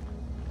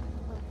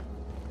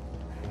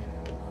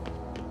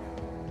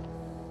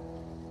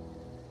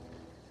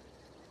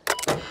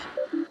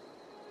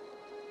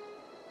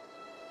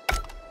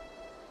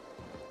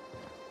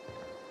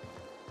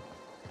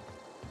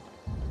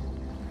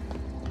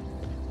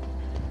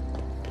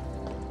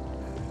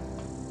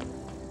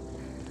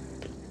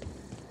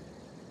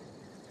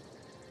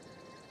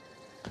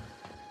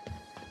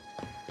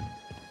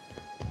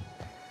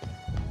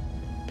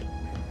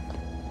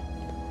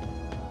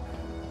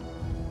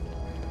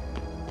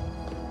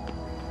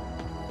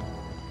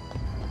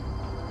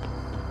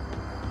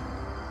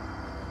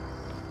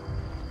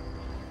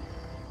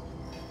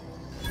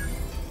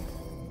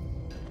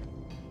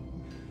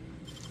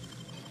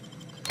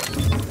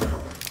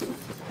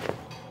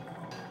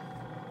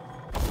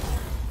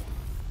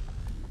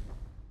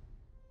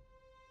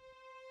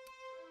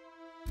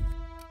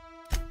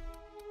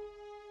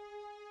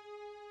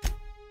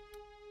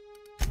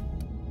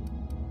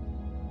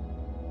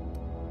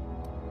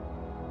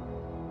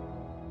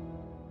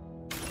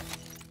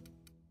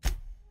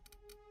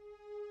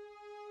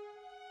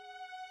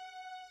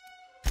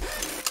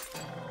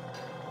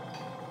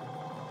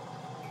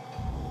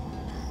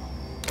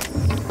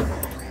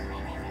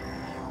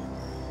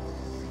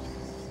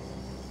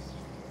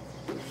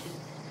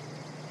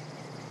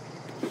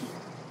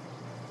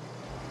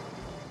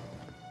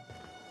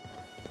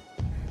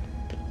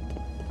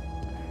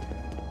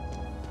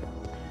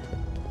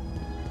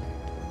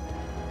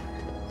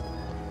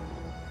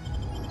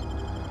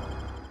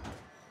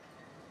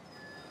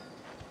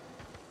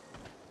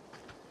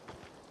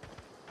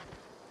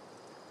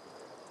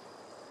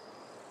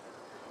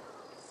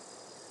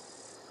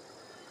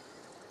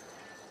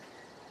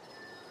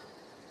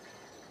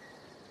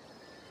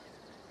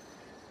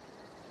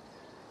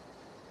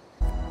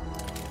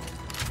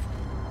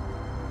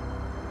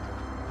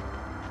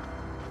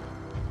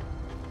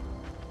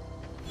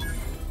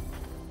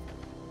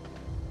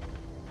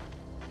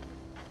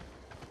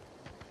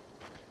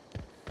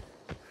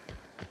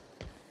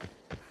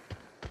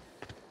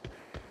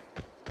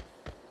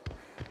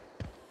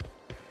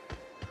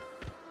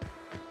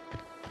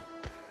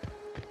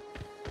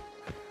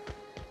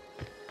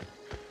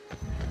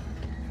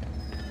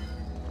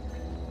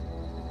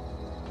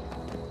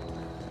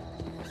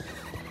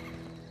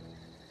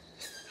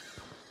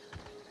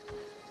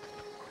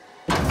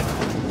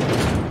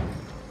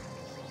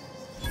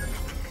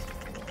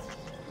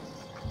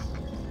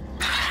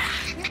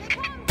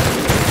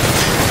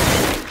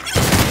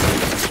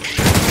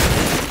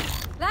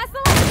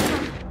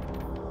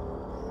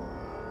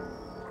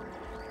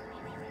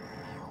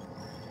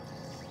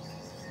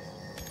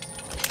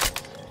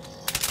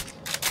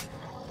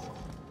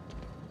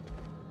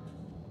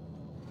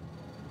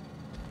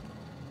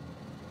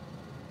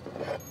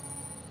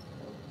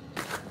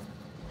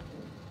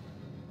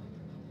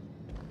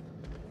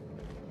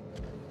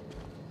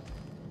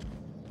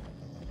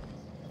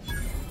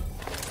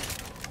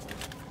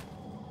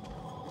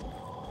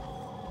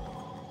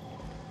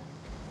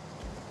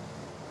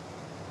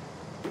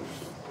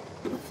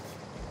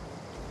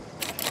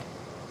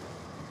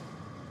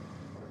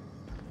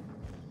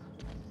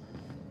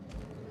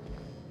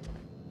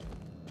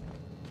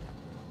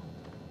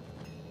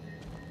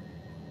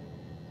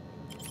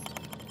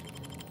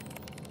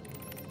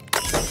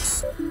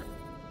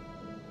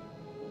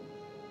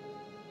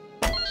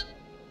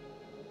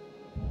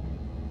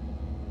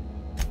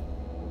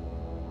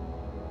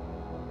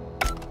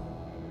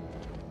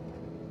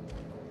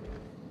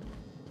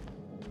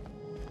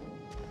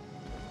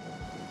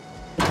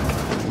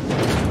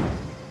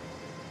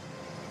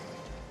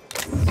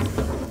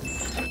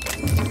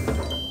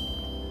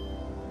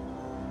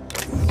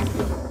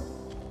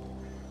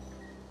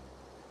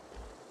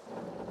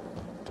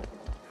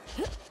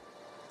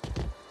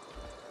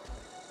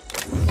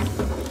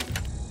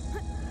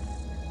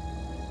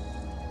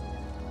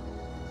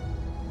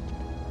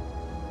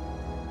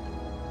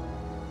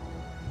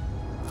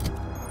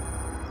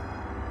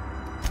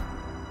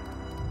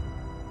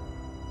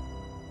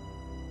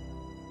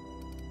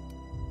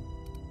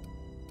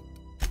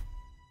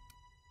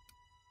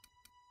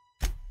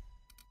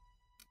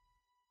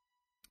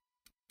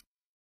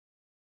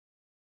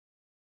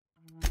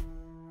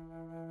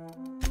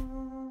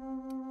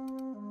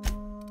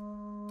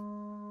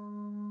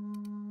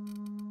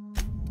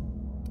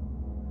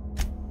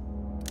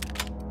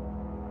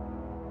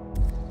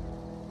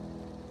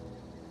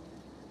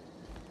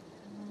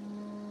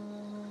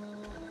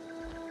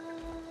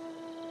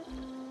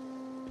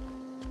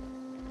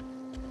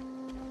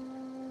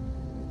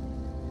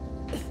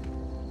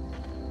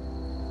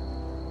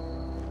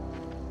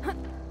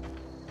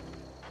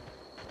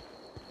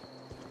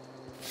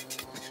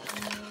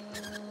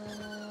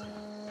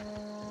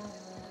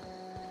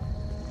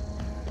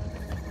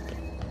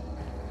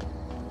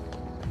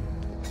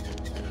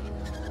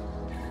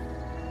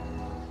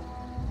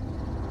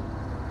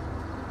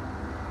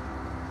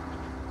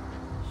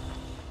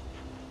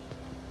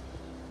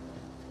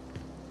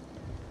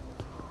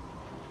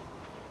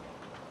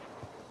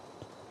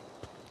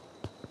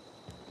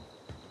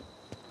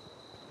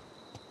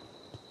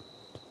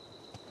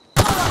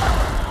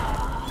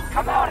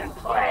 Come out and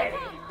play!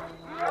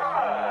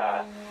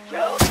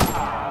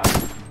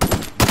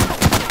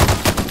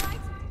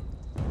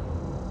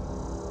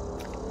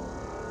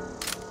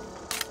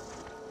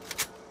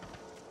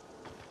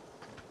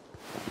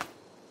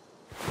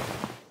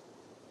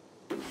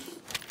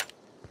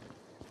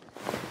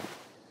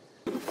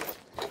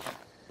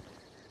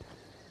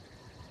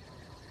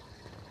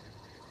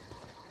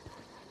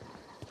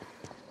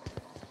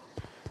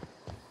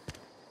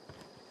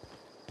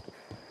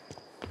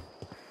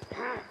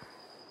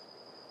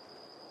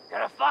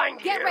 Gonna find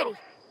you! Get ready!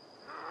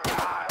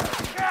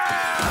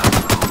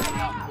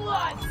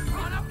 Blood!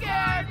 Gonna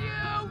get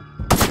you!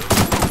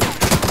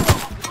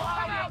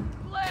 Come out,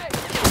 play!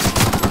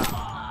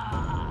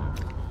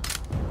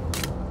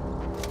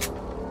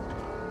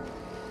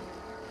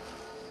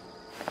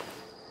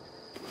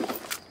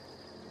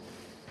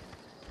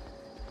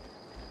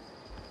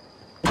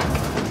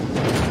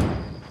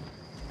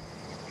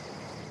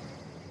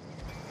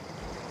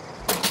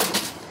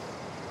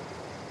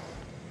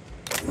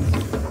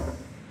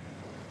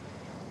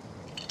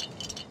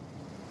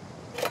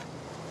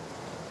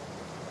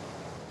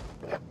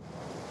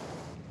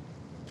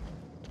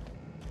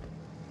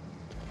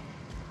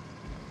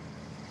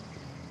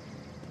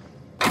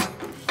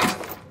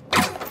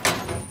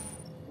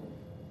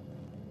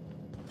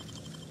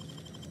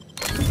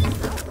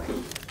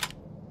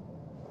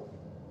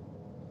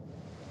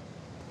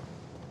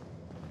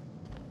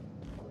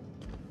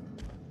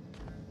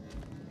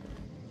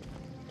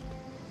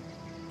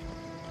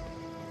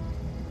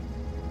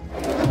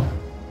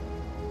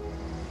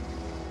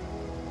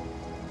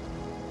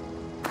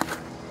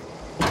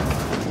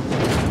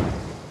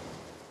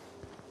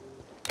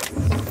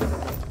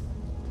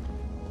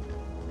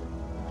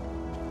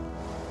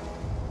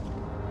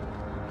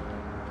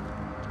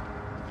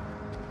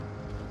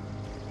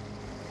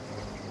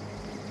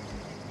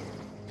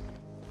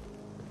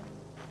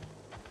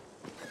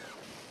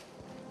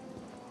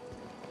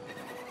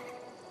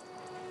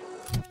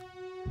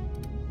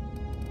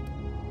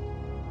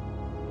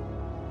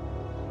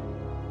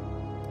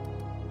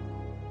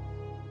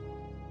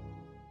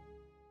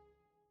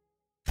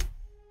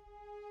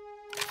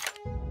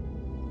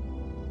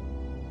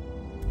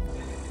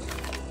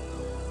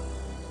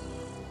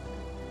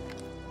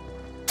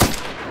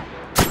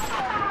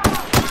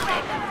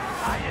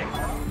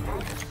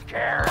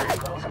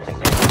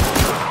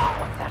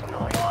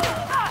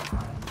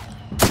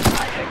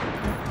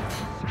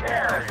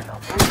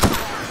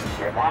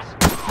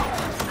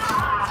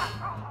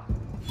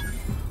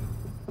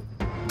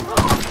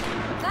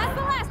 That's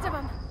the last of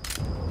them!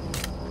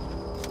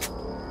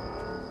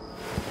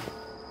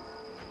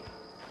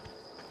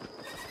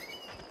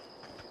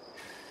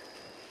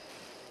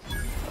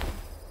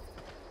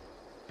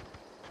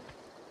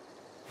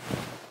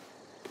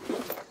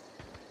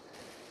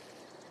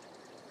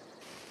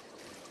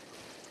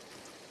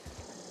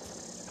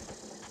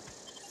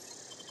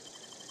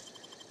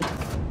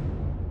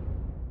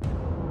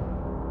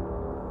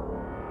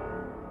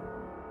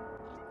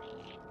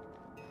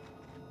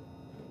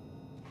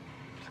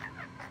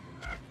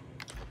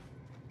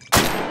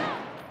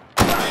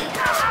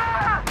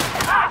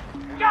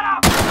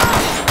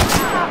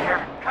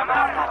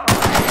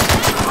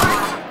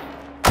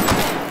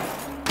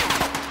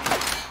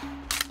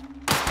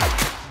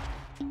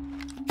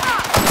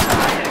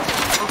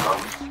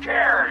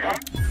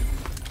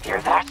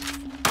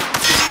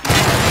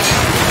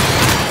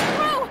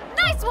 Whoa!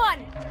 Nice one!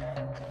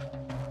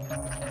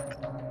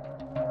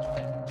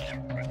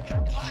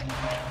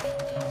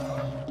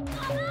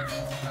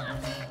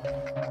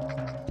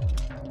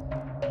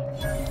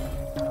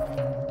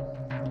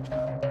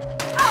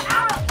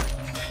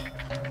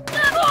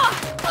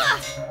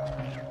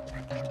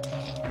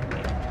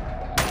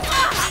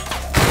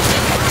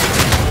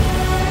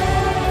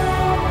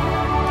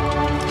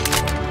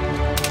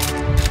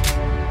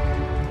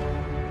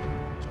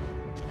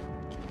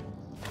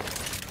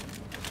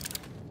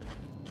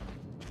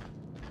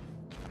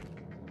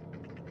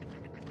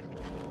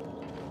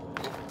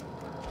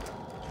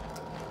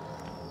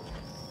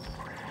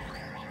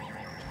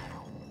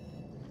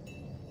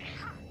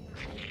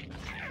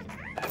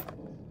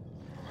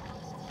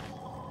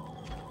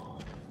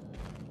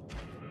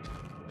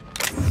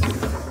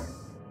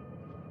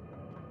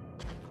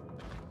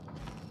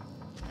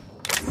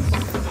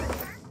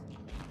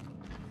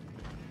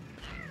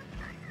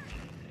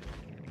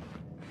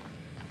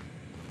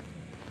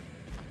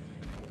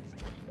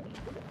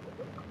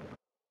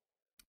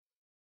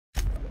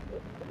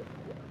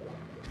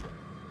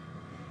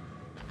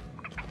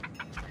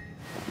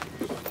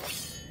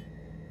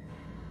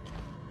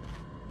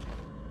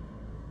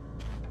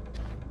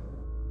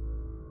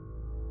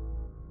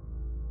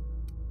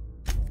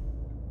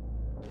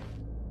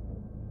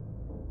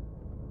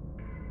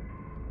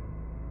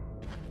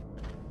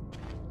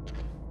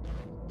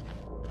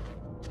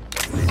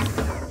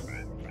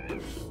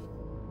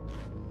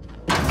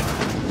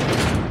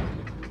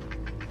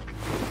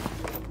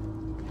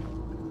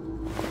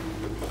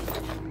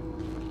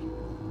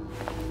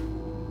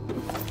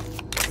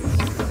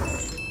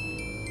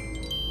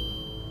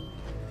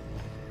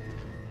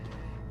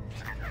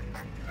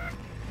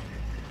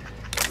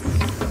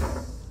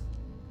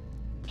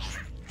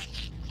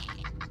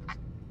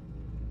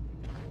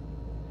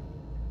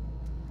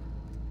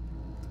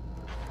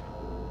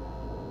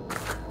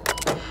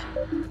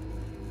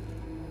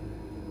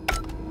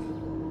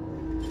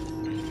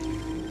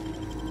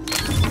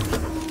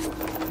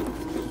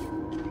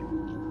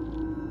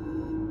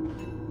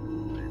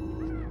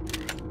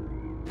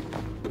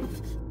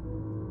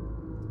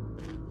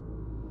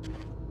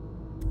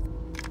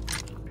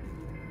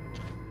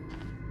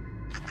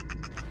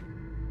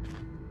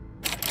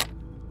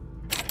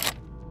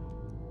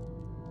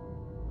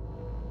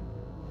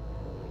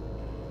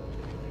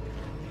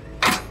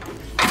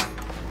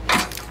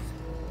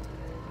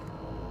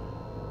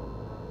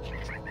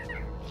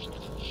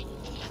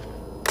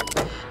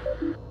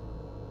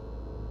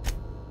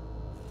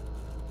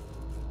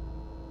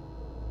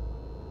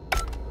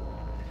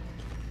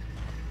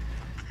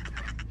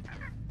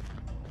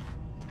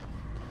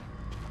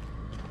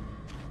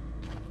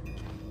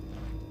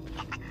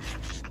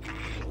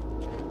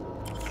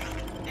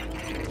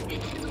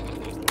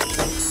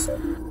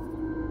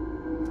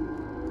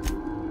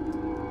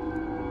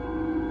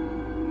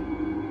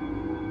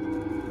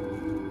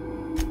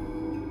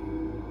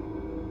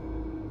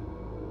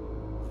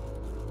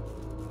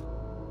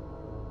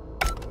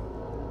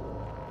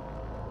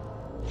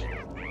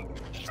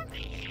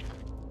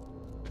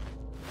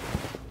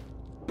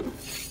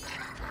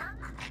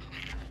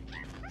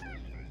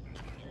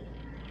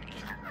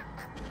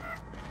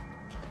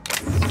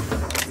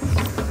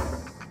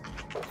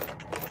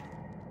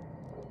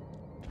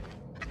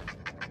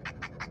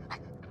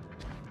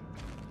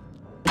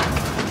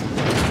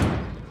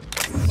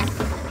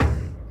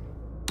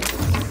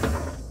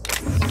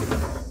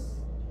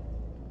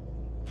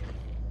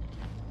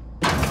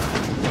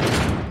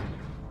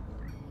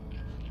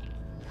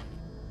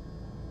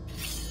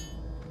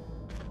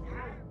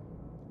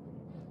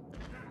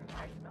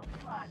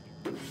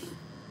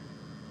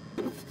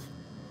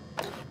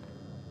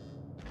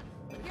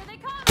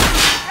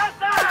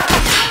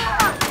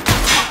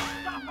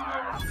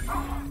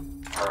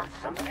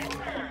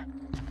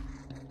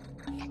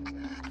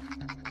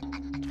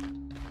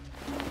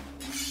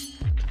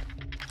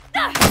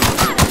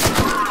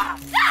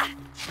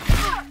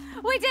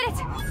 We did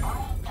it!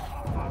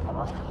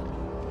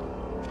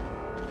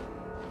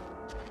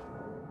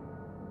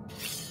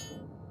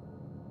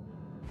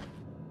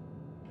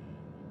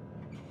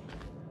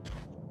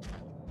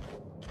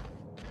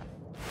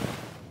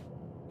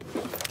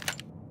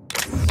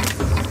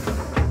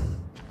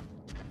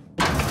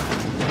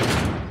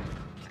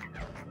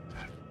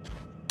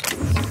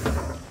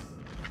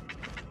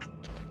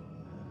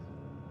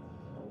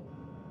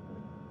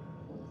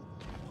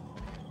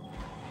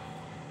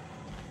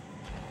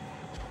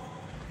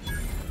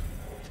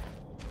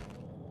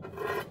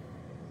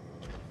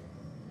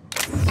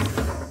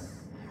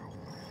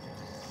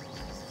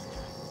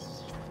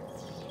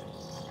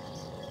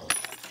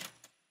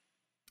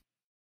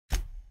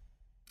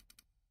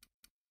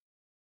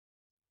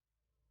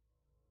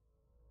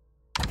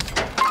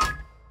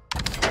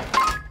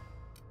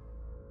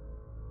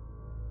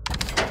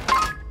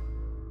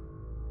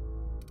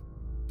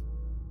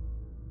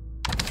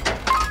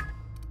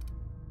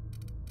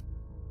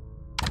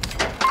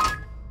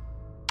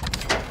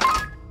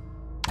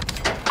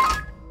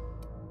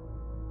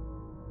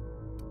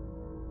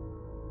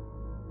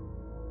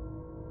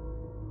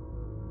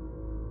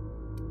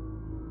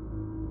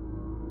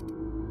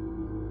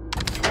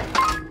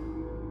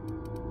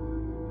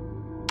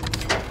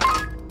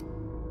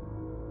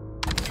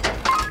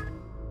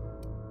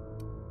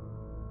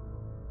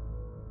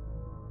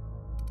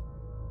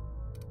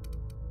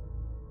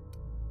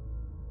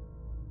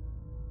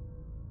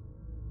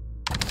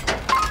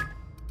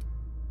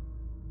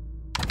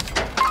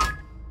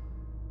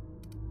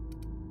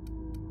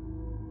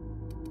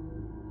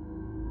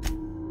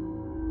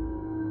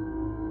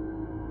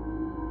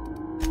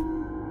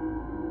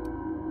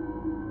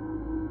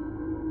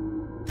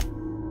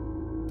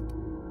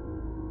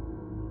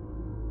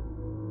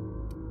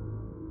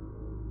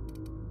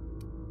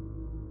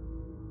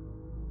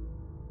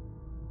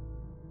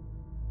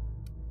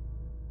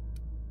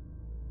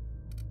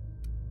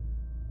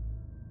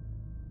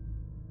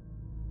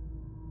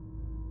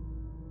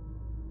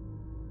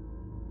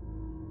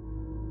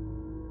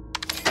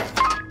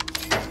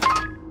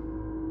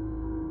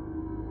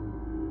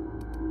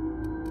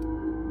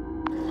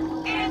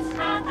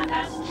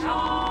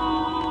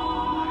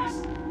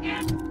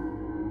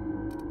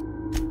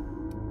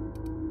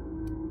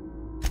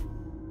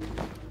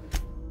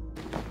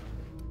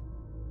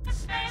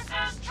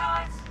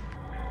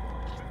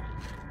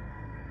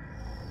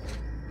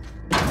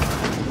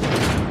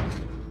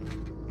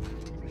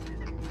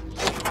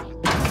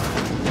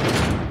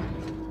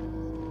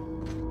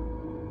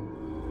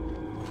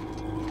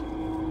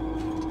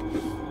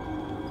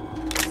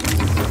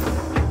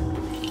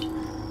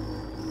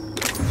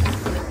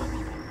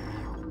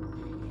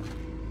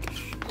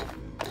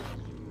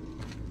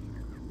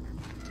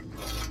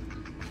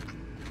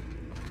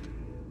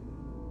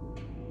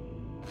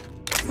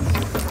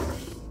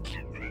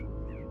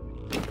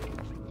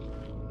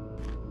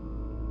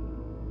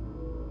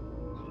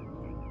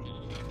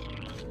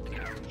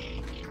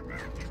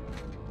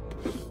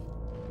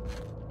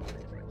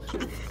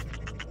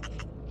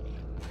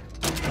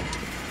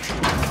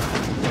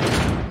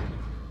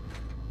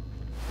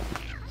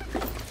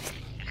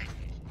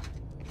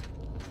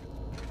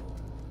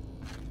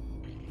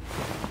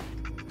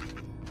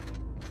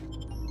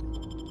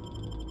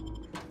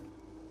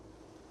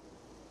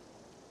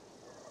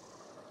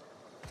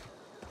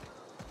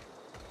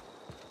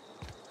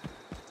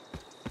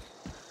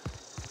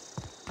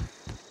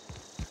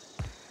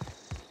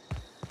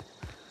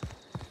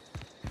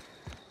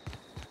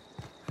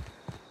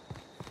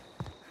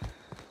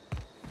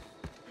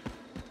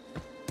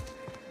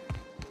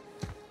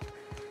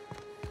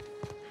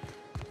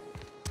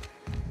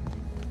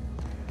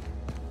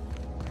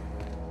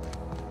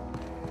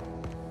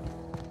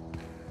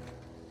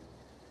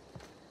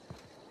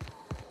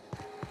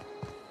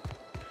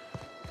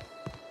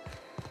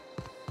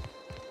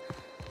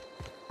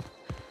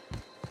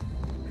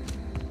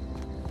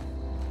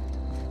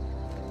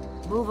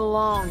 Move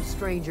along,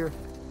 stranger.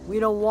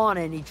 We don't want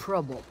any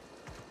trouble.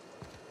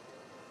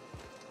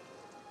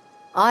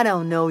 I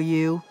don't know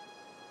you.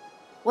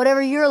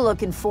 Whatever you're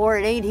looking for,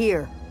 it ain't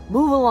here.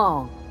 Move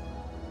along.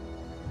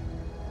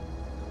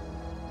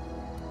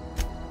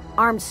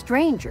 Armed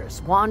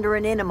strangers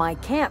wandering into my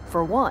camp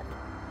for one.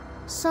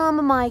 Some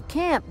of my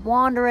camp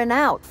wandering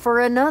out for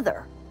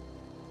another.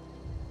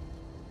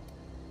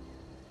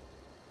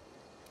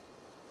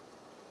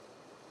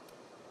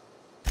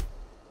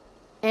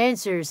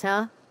 Answers,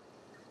 huh?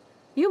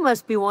 You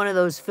must be one of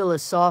those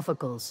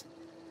philosophicals.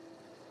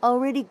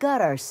 Already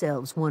got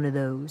ourselves one of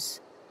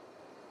those.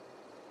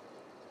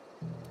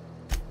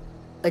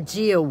 A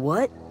geo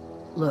what?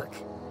 Look,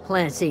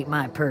 plants ain't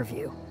my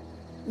purview.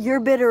 You're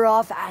better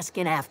off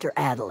asking after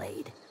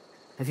Adelaide.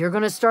 If you're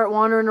gonna start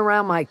wandering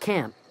around my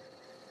camp,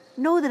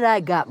 know that I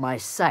got my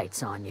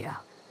sights on you.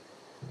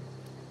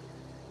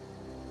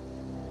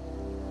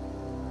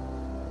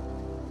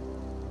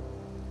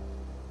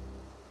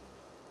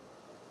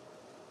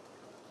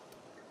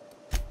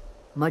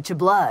 Much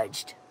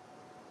obliged.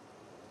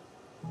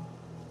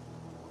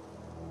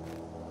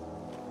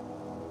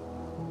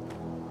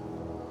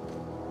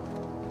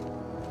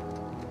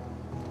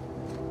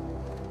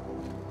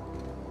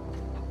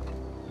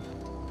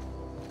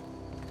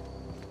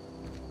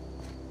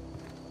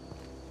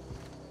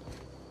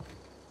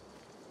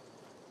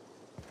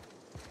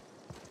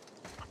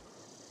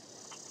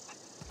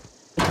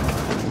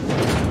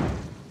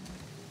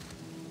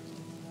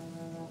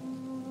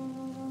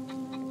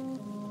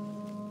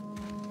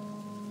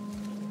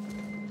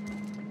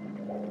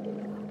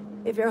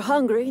 If you're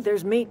hungry,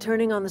 there's meat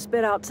turning on the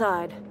spit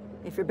outside.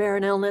 If you're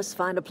bearing illness,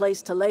 find a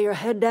place to lay your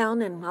head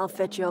down and I'll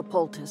fetch you a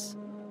poultice.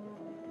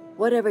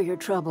 Whatever your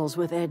troubles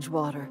with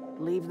Edgewater,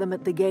 leave them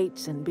at the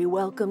gates and be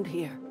welcomed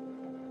here.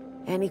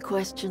 Any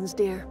questions,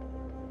 dear?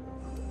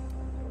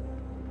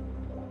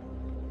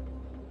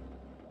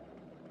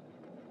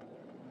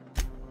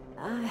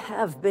 I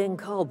have been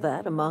called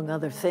that, among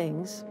other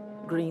things.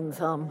 Green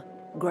Thumb,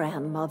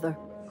 grandmother,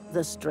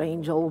 the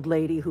strange old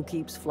lady who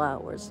keeps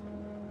flowers.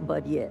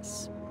 But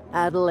yes,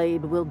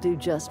 Adelaide will do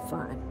just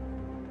fine.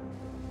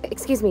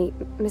 Excuse me,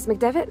 Miss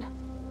McDevitt?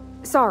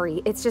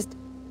 Sorry, it's just...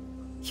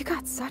 You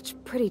got such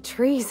pretty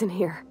trees in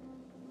here.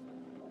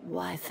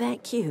 Why,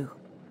 thank you.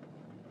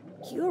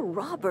 You're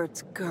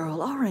Robert's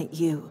girl, aren't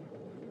you?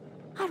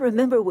 I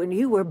remember when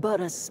you were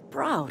but a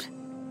sprout.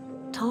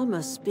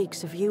 Thomas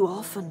speaks of you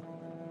often.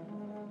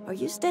 Are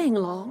you staying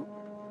long?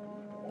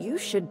 You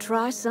should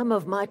try some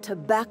of my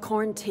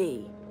tobaccorn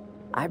tea.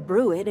 I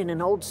brew it in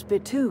an old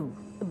spittoon,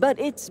 but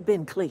it's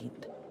been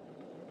cleaned.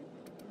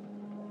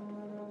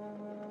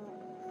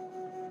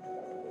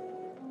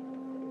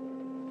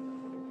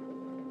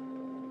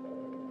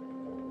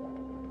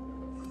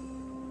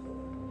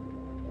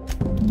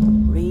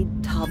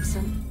 Reed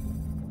Thompson?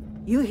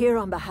 You here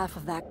on behalf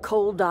of that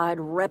cold-eyed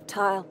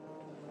reptile?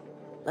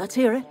 Let's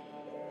hear it.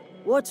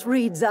 What's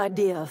Reed's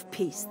idea of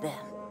peace, then?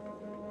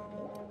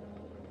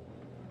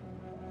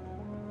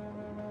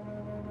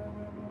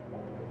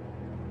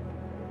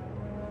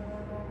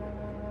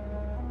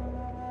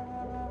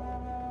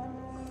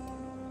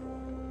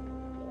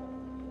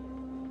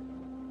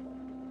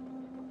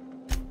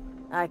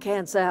 I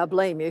can't say I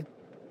blame you.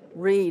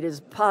 Reed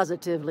is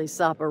positively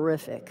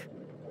soporific.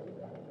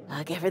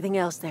 Like everything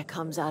else that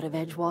comes out of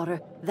Edgewater,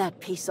 that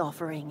peace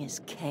offering is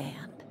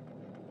canned.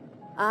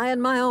 I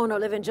and my own are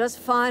living just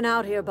fine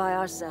out here by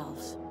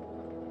ourselves.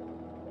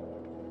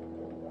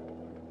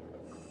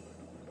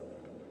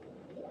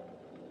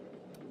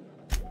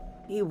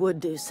 He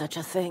would do such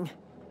a thing.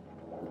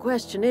 The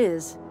question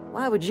is,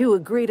 why would you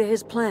agree to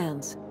his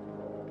plans?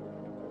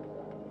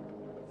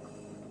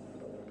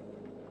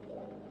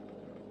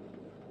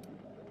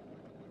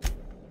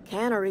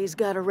 Cannery's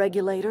got a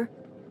regulator.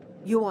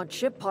 You want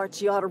ship parts,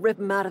 you ought to rip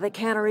them out of the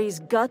cannery's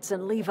guts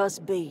and leave us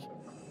be.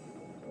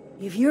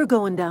 If you're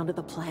going down to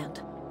the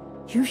plant,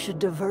 you should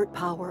divert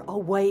power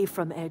away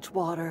from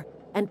Edgewater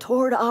and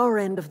toward our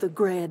end of the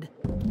grid.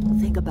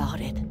 Think about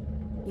it.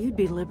 You'd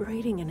be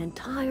liberating an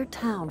entire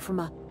town from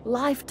a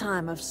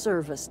lifetime of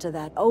service to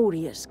that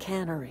odious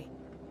cannery.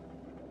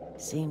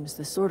 Seems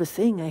the sort of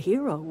thing a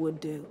hero would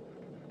do.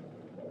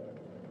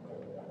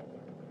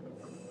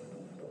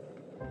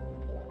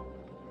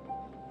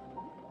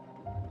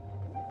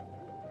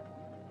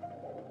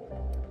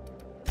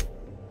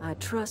 I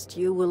trust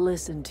you will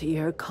listen to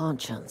your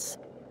conscience.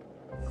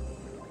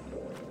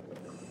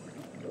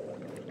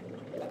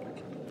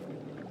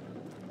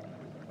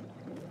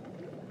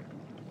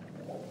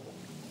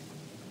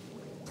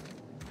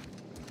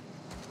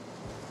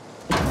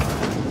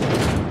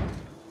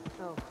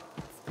 Oh,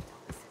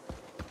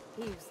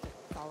 he used to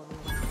follow me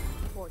around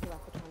before he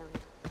left the cannery.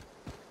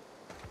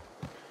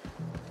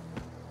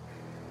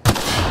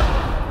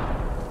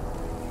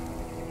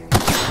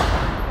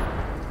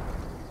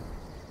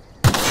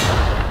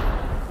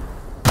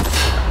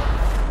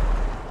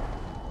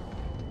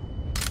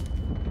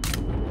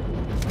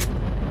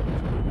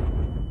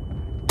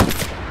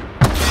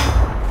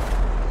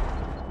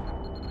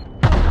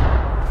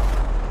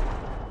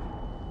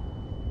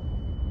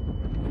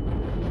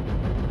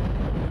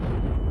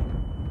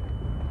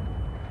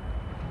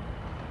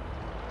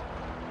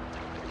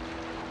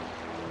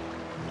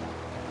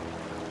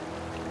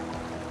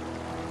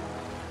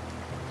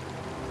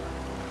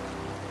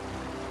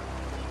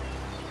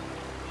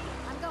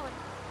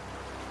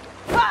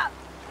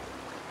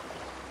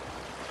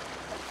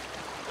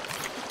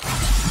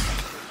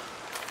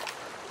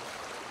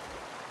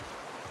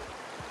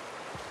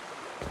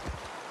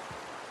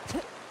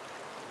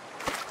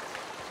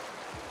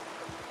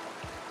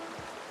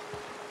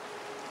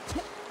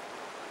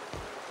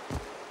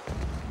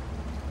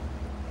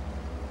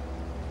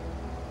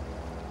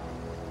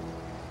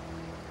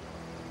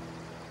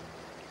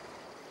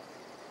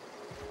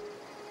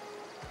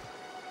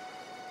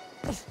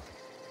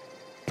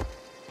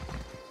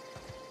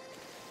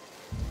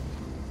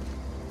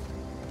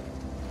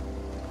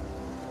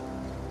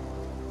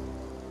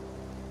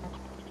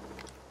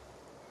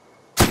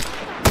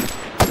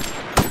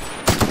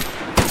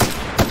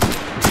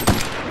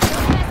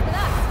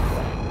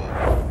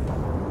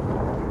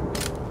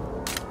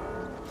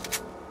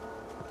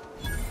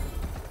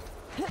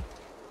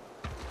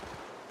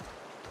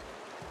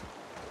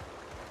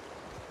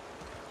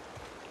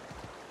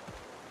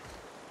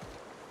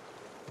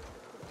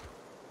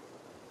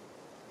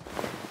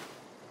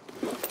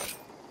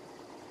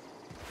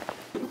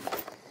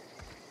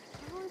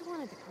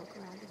 to poke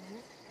around a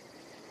minute.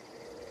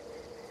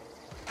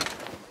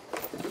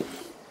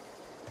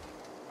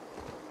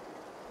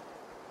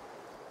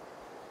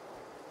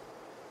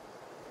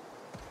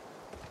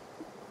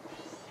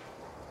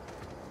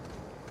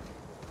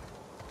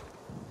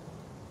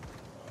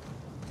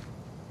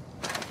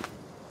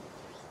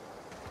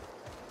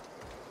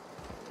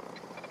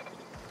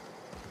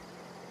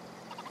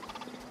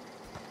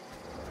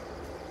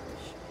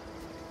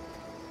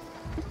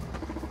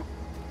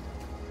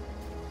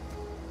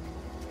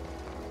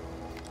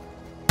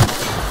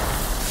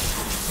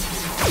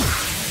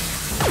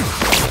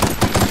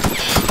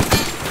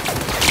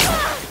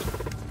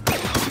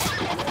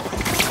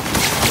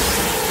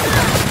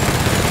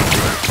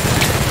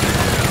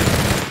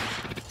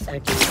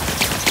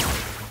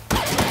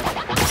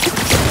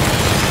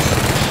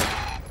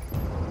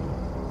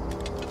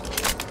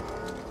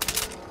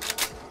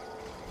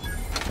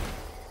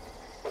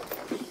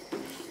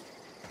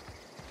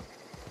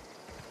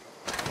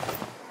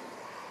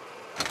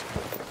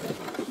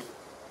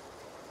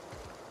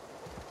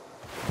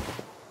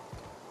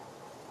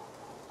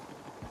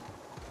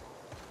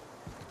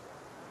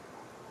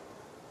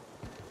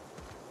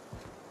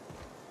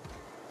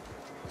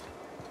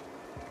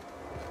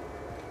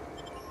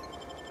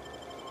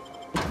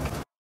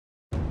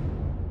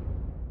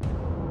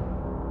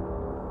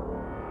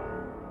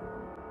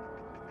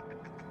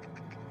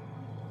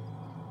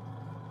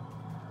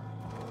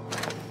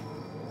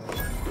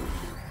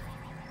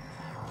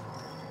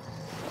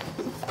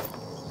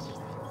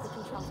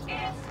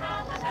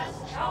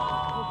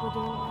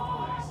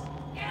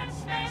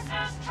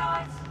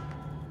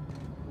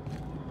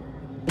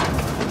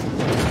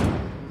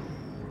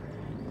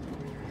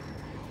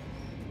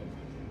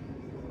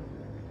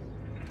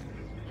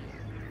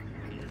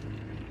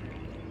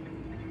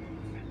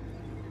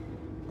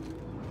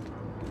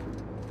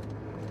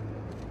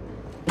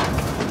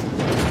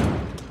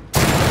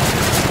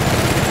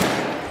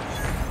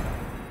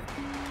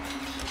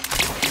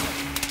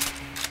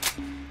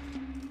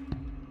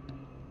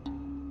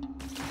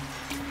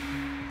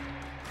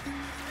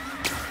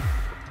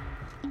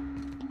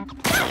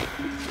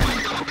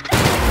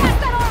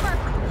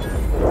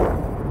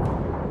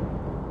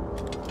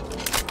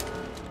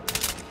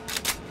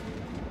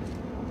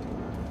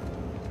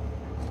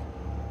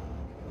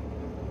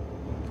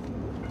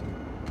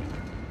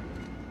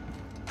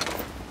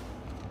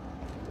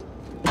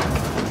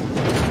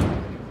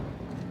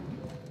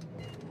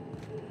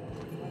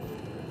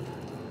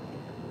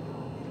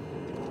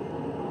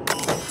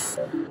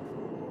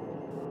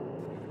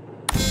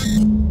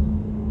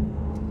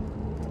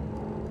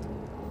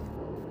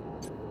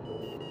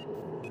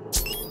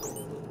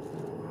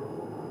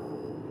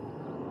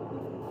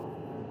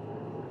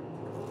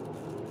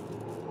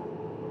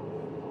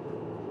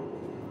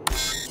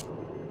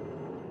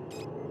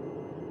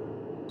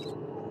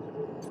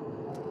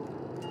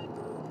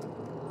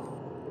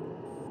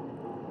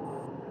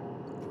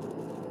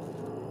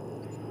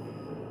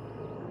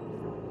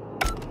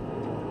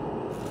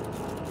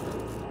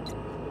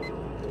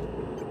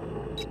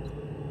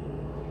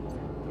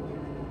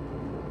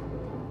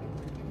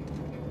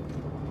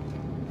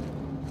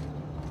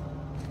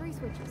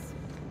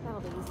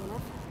 That'll be easy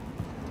enough.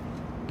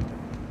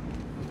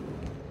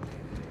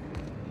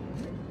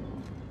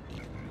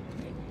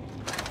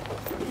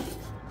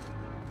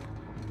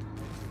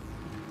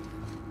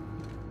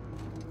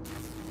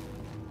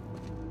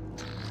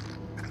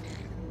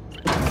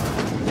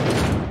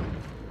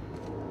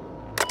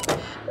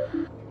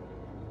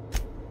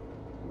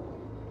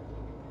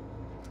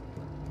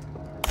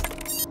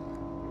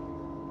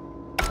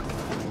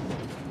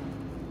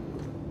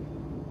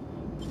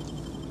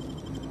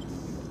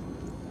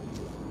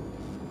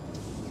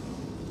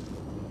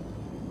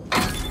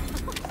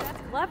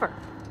 Clever.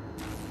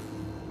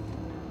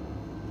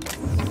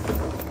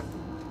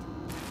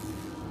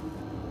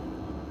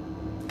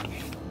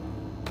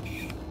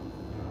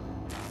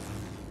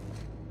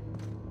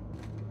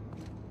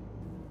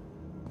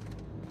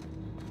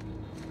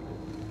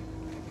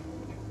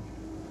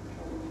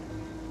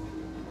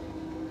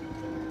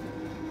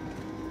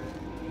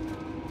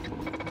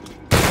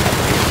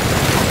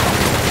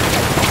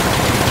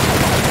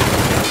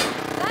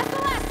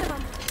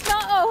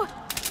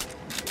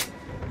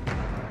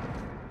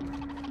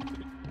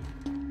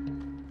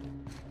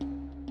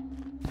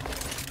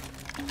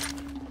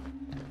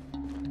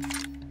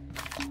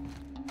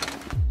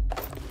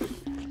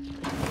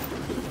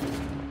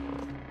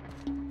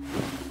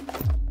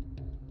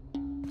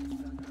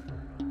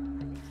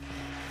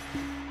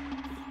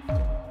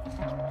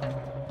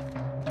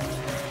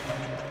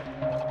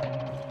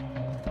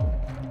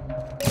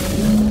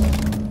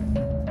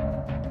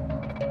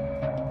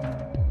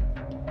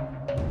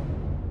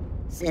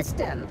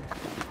 System.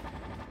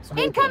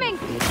 Incoming!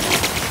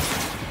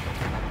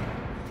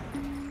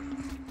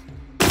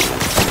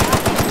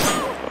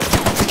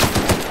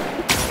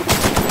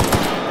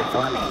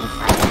 Performing.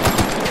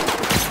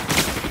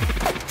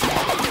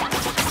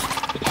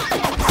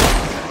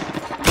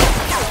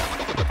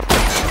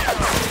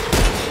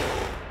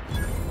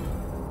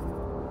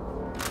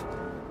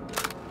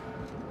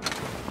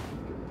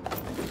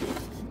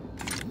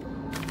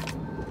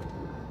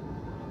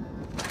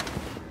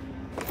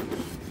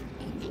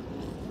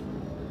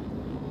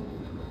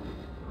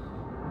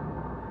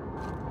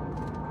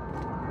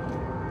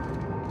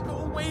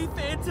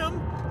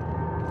 Phantom!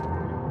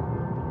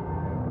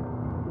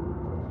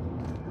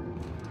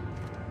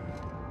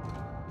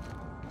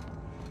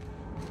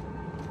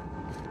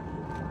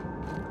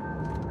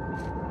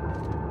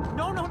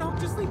 No,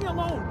 just leave me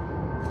alone!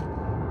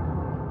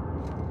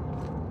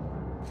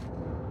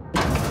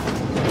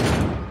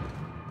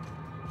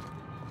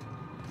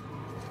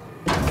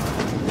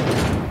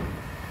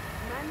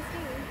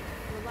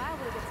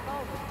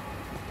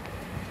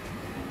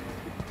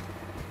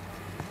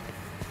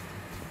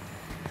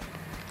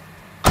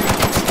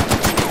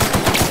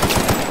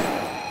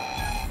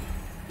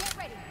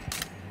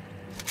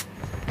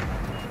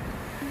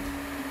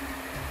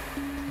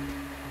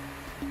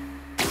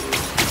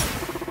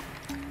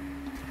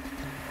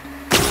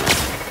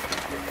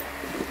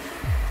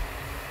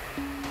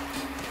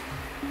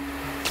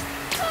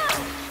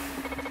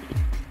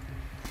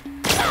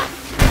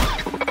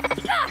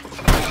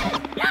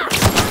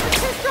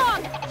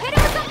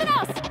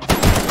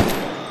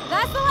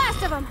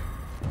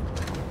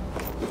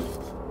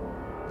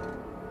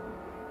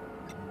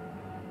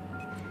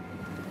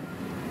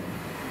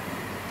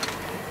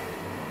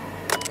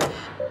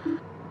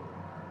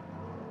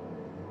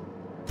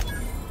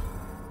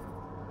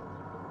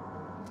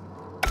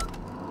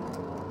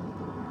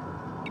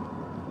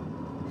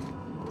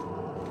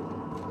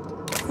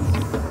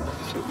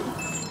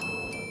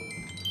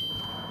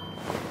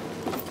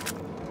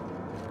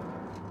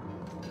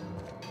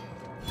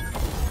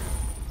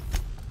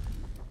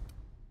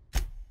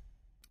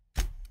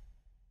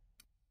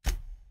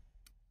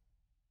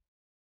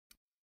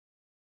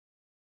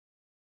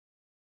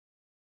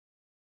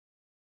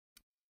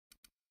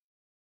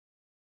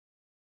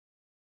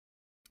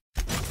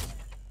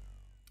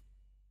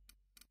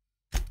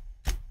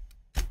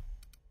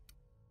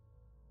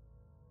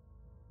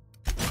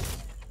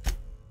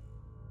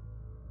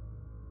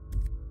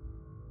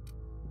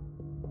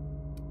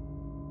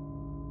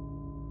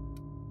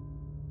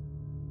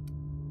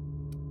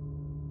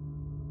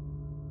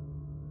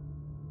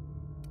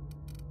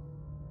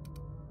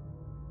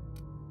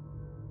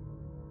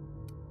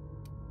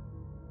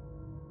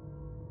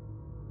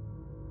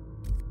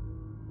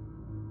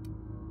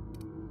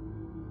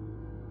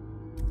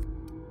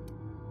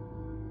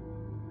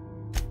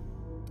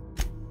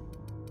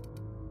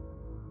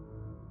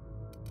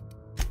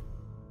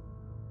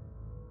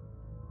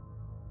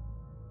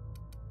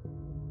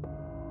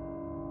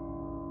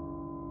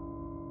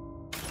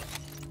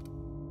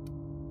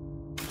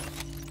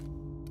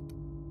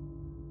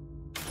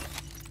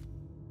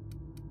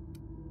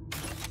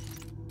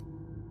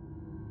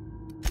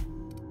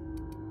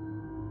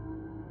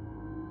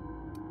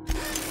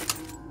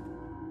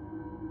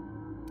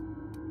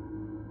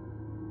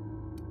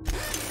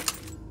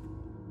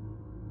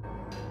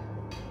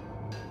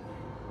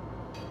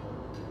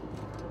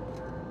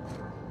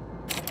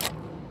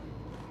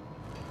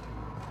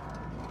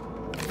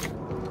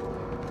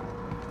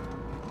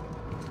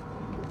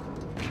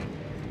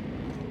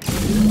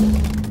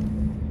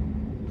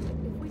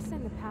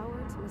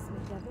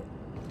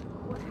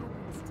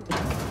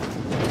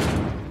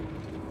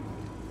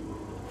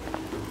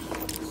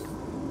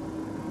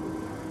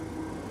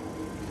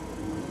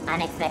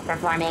 Unexpected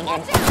performing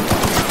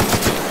and...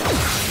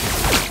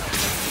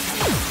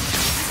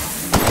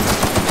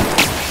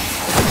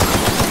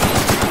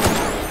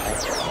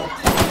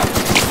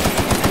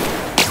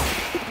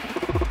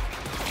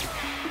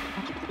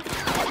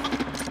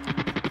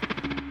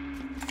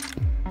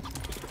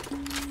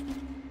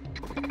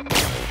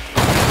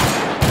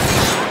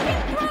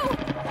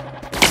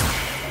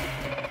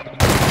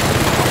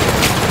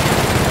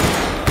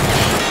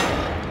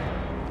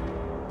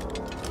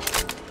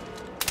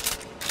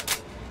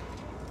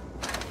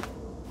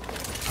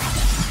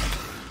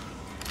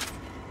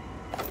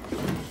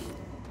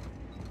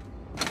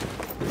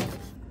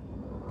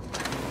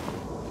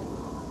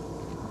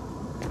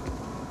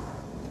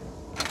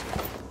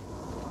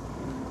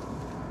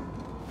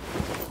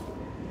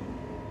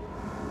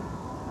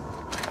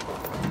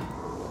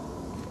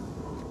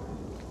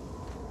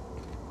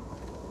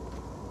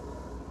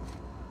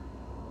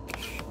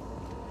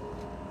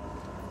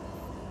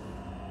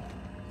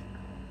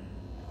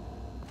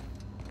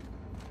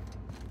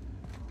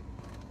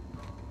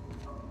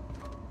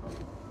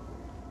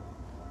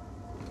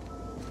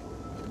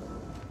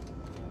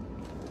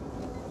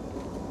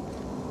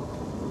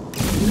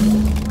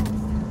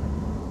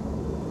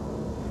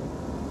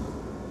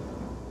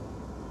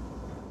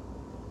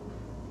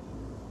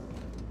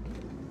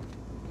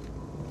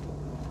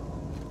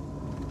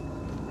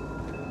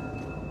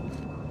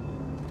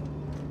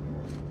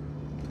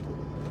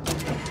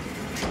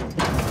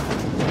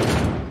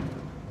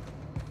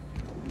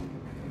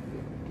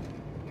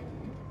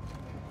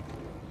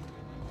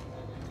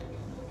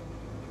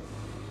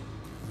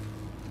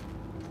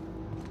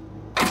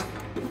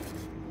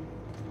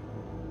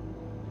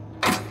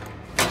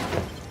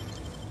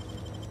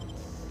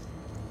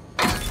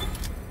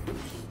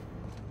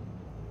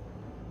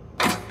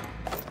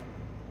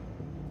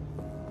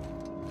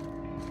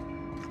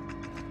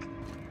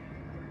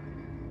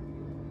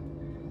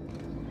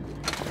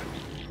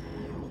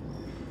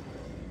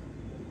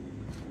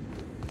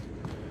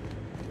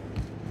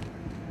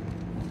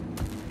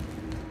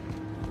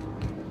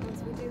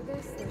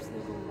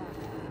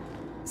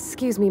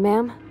 Excuse me,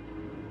 ma'am.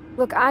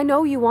 Look, I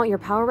know you want your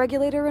power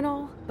regulator and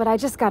all, but I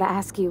just gotta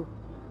ask you.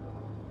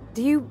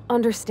 Do you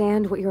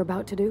understand what you're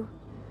about to do?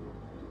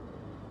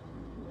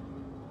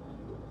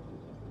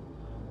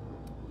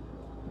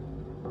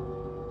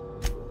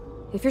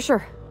 If you're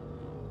sure.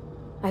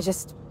 I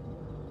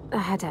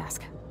had to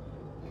ask.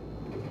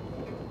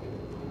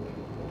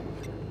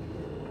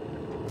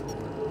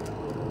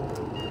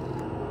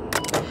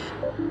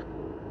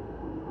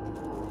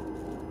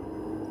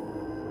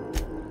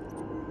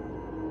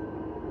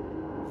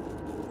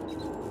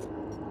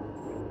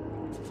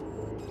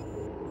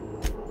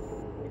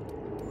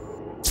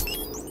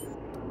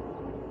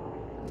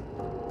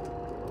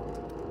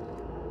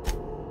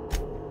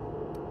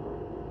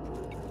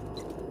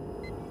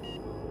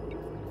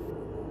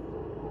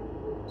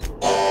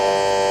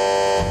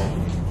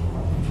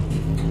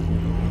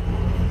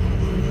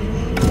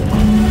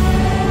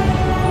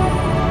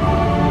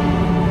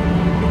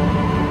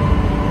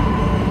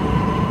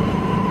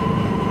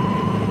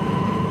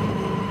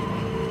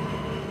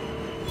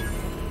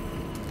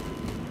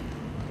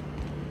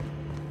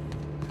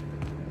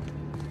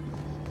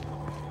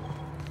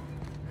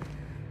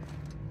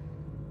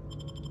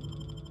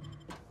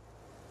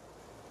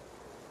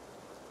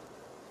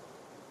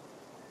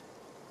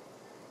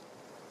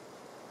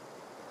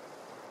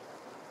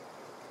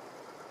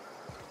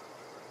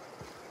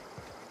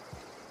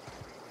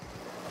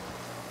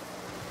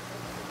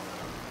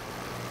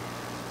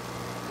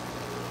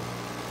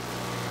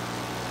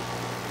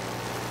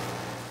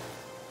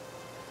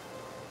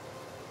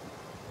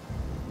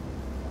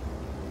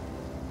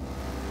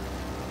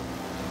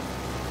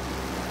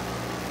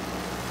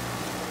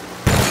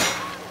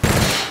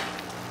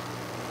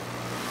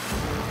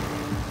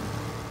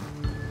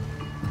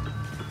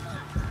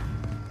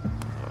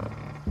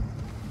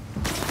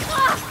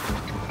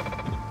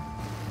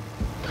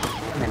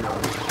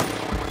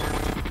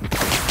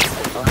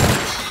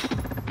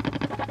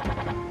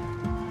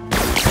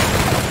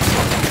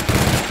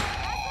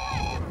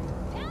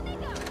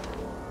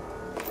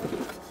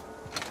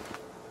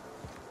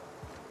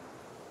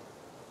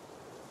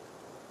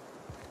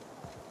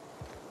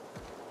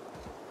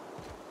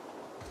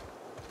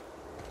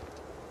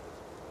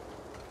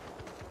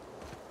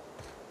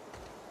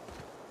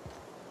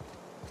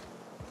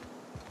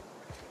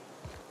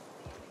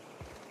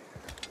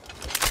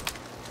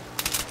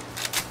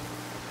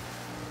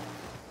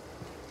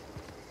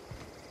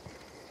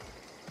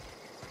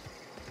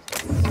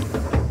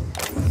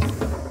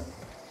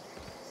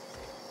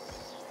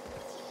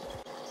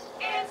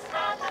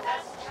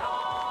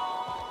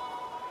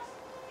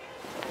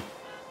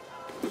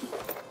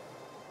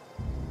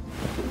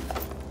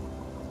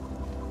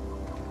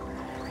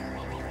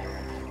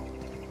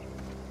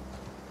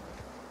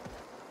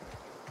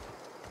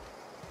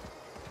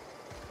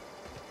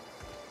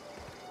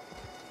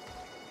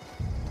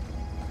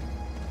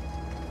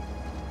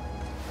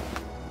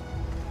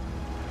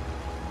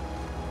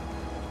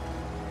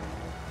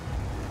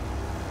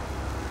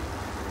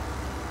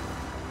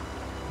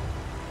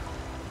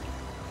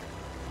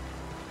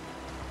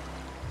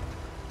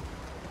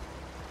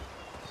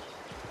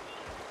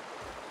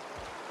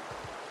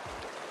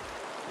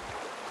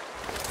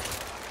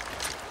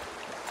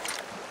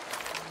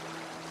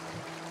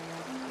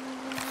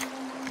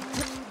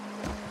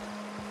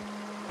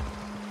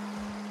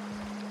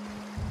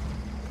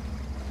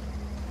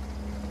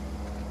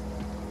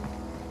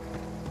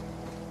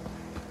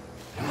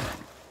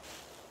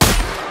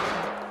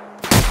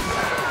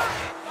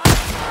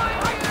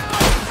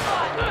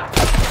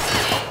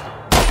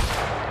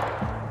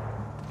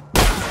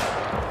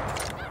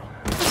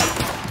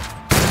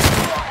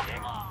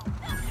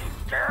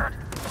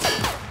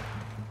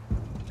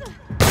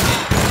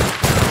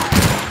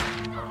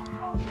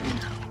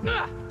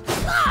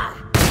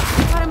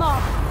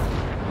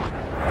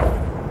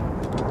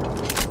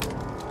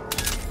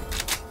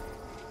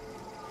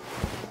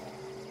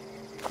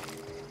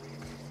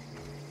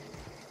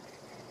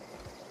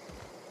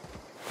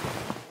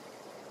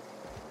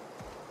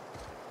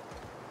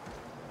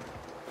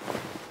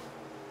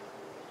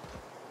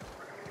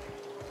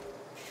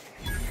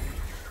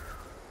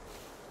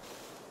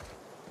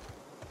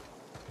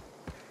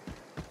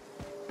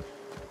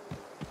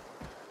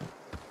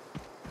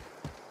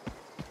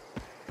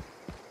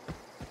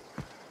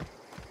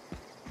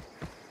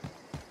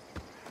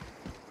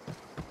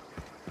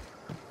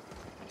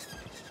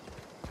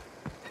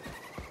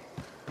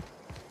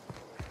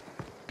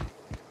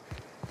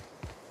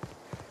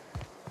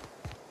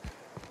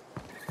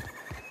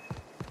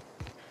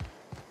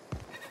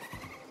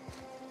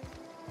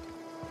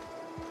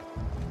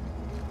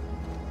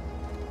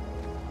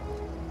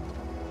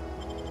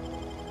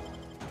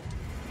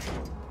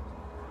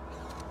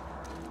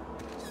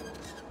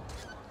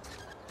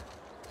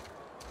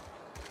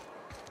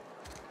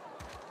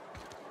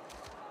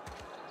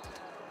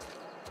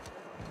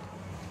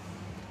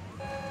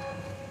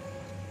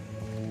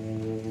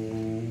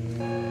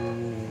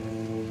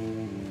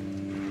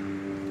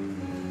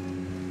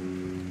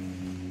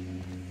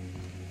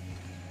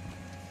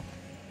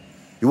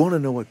 You want to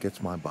know what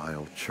gets my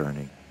bile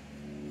churning?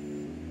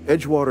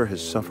 Edgewater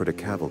has suffered a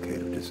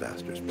cavalcade of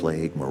disasters,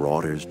 plague,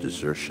 marauders,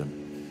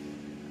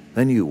 desertion.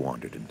 Then you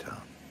wandered in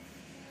town.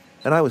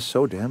 And I was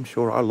so damn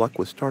sure our luck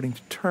was starting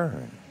to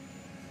turn.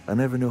 I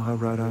never knew how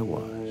right I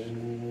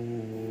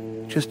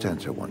was. Just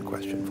answer one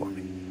question for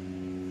me.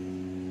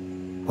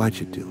 Why'd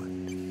you do it?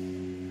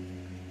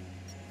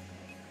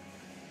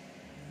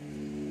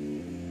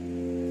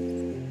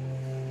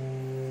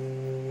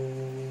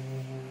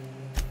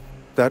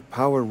 That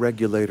power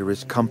regulator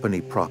is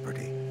company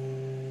property.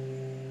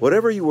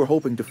 Whatever you were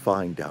hoping to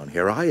find down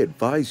here, I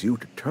advise you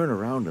to turn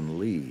around and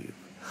leave.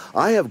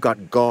 I have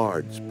got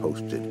guards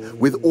posted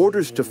with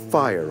orders to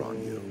fire on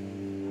you.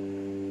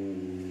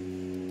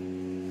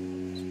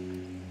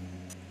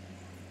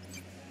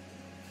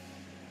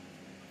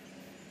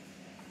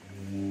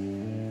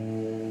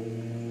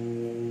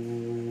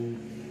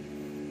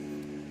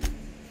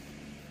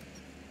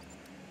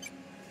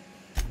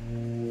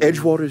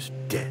 Edgewater's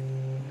dead.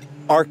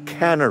 Our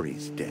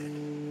cannery's dead.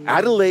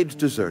 Adelaide's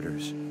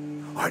deserters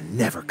are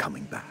never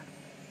coming back.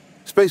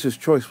 Spacer's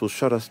Choice will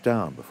shut us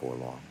down before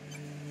long.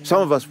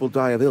 Some of us will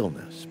die of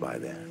illness by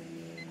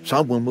then.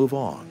 Some will move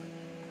on.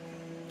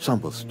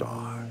 Some will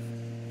starve.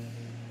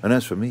 And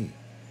as for me,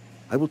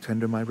 I will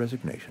tender my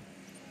resignation,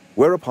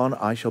 whereupon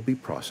I shall be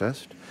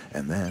processed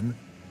and then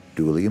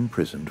duly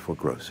imprisoned for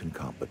gross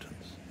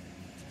incompetence.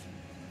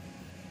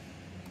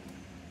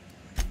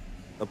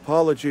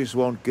 Apologies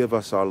won't give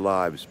us our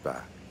lives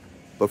back,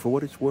 but for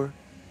what it's worth,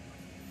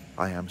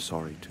 I am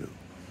sorry too.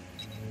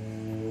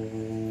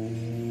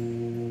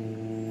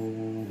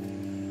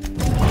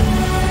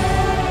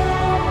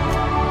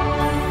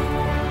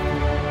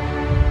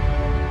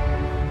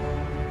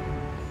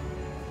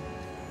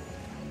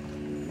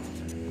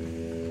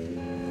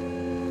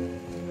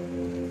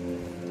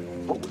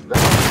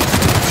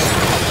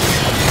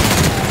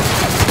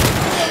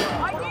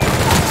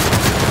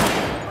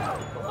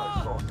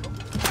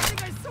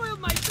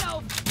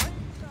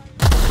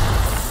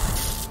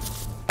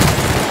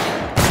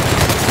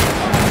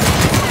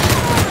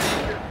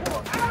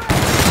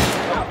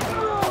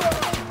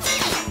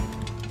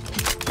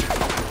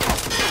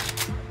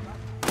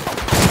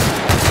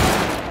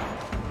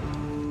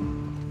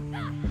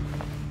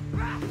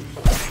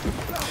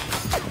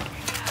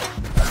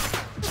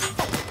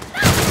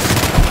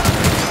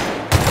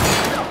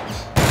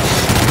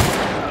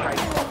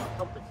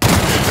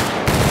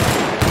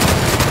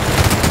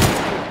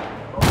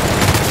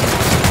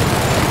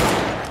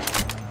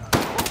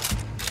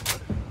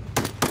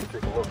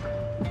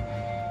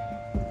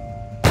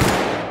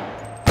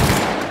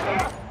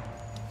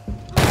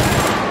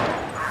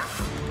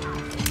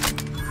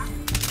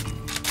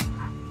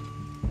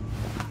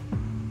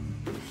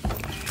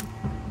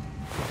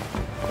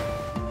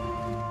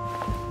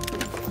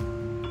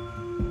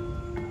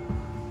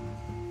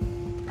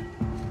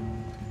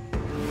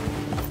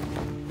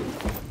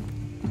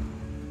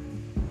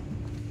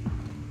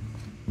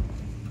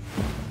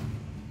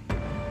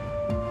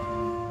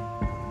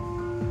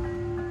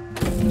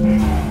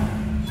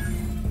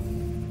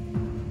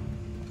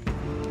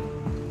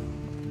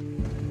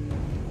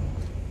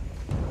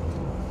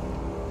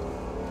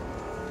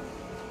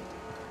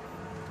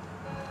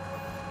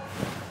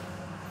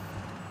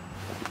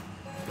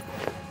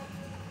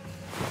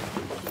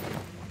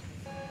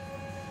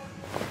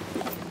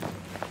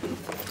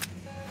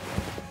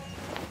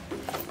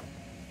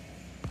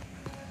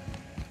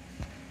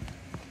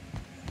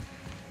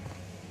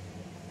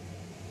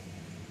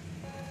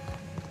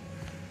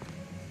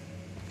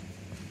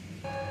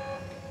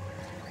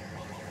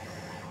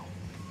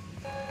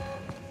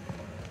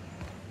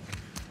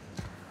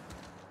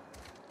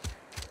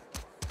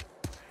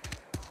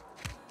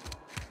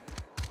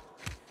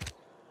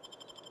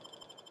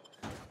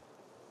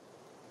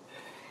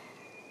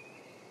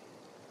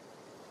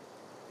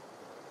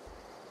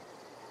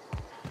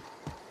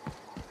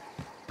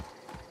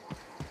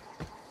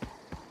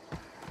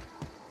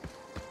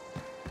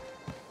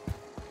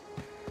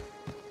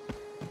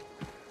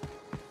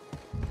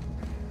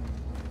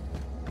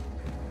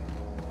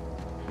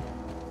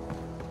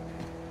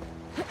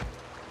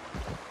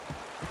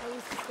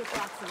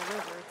 Foxx in the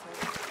river to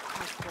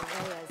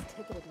Constable Reyes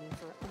ticketed me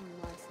for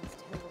unlicensed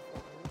table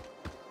flying.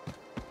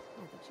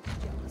 I think she was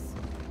jealous.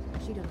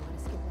 She don't know how to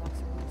skip rocks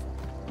or music.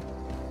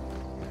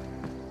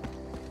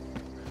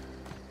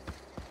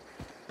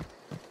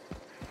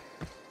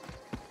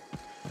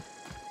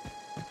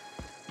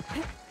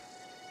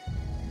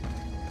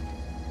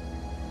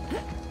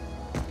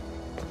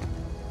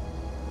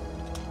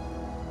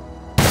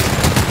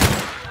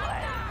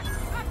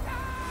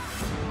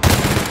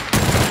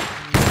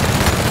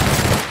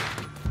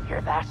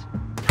 That?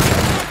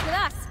 With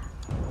us.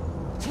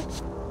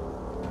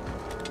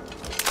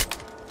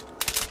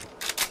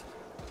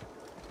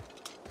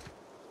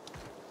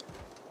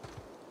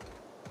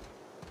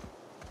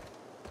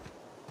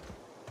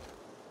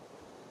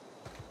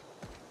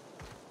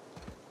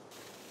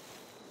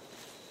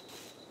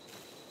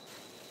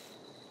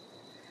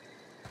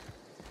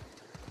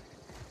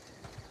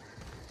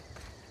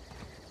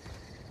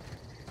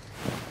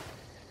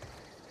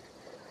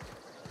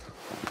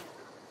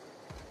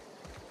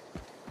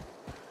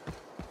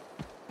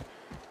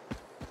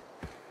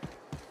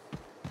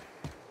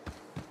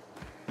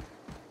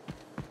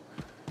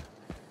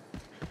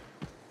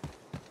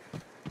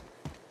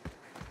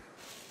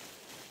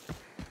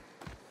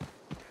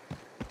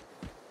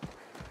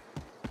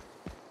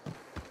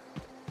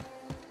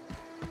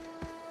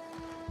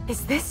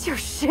 Is this your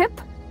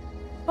ship?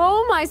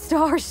 Oh my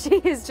stars, she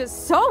is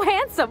just so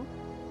handsome!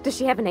 Does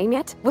she have a name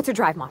yet? What's her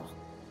drive model?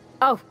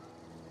 Oh,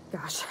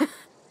 gosh.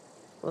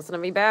 Listen to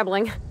me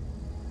babbling.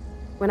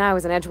 When I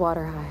was in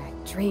Edgewater, I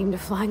dreamed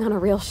of flying on a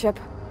real ship,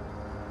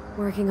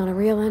 working on a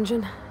real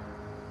engine,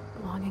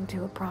 belonging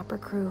to a proper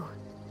crew.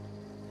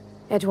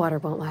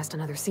 Edgewater won't last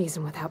another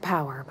season without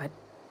power, but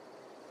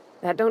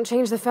that don't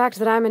change the fact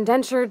that I'm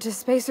indentured to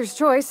Spacer's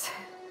Choice.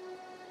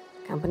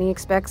 Company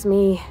expects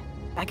me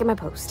back at my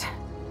post.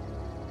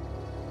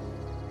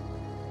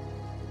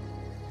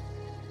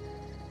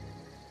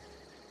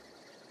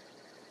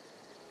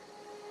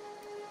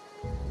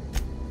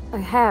 I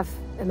have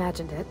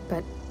imagined it,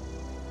 but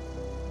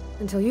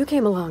until you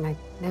came along, I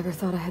never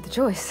thought I had the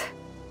choice.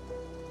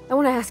 I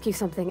want to ask you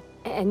something,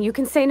 and you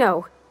can say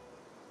no.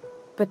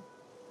 But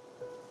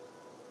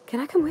can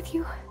I come with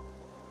you?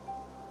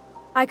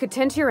 I could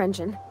tend to your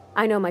engine.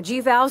 I know my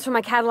G-valves from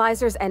my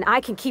catalyzers, and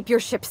I can keep your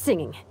ship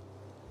singing.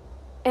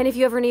 And if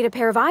you ever need a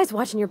pair of eyes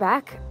watching your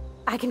back,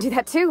 I can do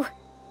that too.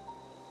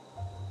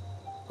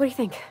 What do you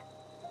think?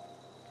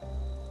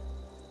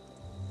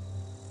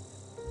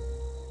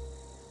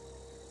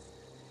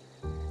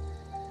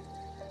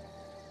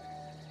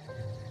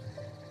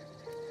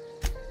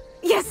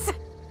 Yes!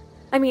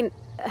 I mean,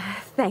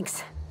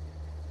 thanks.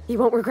 You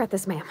won't regret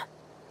this, ma'am.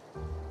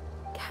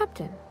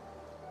 Captain.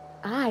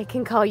 I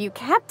can call you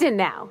Captain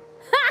now.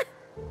 Ha!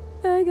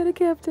 I got a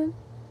captain.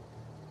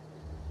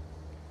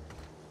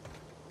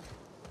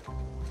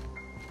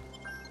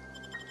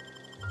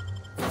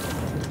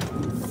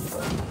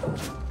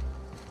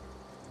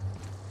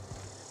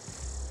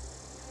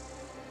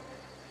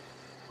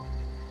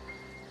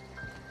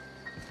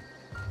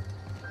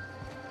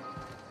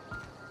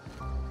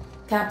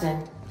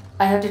 Captain,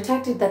 I have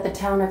detected that the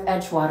town of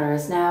Edgewater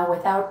is now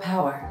without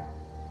power.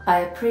 I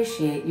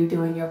appreciate you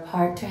doing your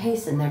part to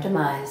hasten their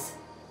demise.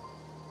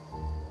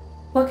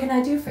 What can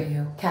I do for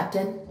you,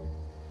 Captain?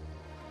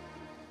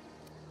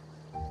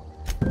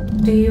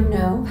 Do you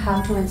know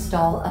how to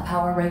install a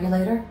power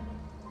regulator?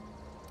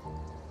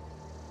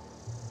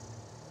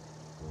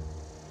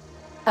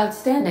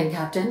 Outstanding,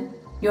 Captain.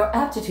 Your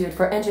aptitude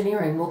for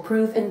engineering will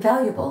prove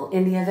invaluable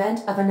in the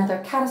event of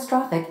another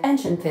catastrophic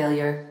engine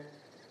failure.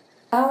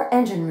 Our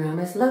engine room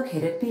is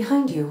located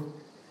behind you,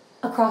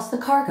 across the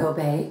cargo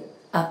bay,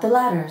 up the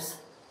ladders.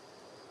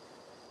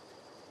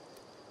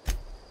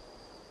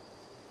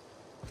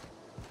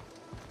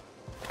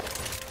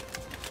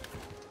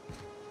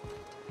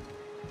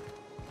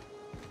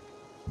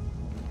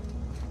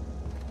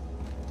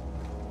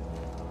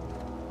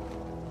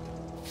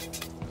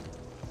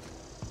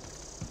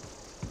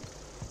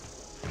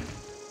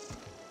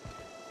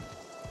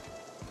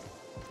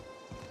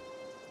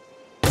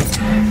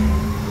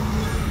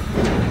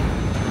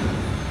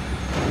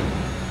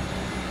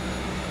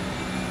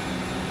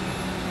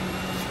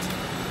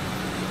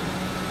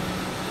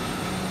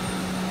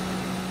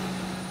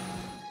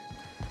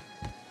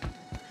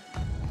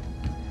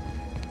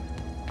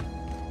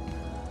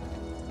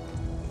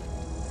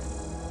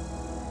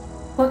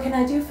 What can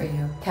I do for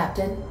you,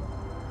 Captain?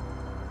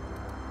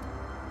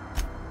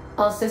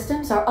 All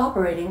systems are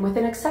operating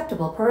within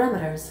acceptable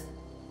parameters.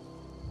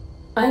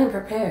 I am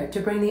prepared to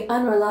bring the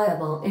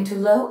unreliable into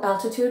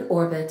low-altitude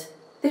orbit.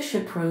 This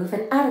should prove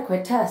an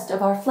adequate test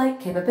of our flight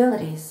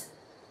capabilities.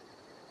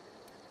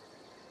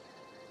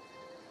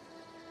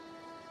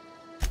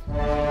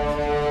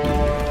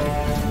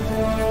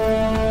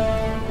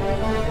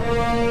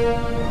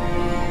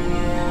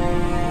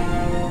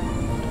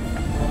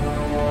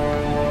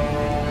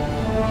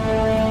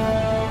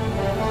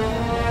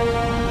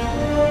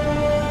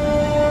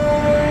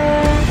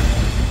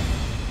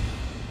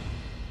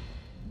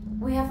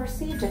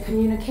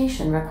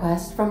 Communication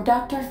request from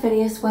Dr.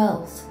 Phineas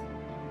Wells.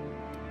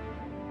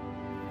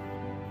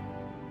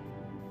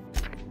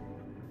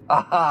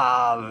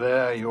 Aha,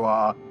 there you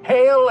are.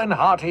 Hale and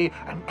hearty,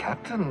 and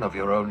captain of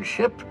your own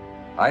ship.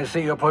 I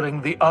see you're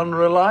putting the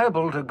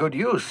unreliable to good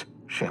use.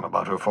 Shame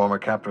about her former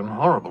captain.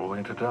 Horrible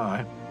way to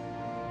die.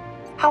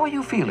 How are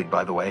you feeling,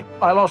 by the way?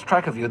 I lost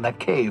track of you in that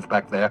cave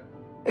back there.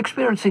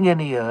 Experiencing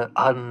any,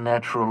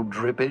 unnatural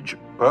drippage?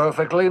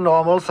 Perfectly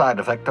normal side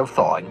effect of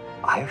thawing,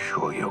 I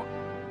assure you.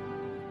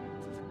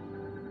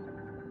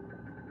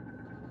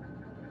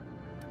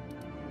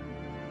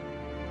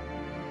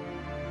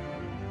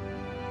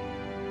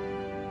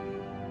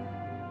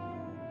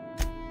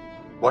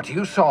 What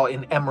you saw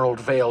in Emerald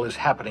Vale is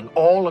happening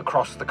all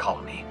across the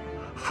colony.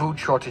 Food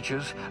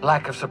shortages,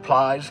 lack of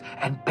supplies,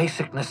 and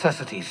basic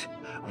necessities.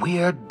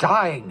 We're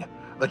dying.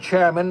 The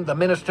chairman, the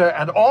minister,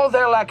 and all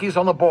their lackeys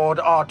on the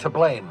board are to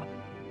blame.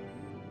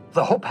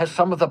 The Hope has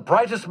some of the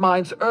brightest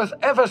minds Earth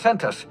ever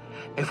sent us.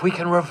 If we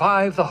can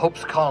revive the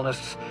Hope's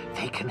colonists,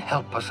 they can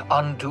help us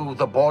undo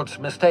the board's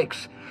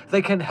mistakes.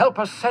 They can help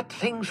us set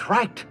things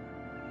right.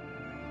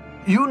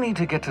 You need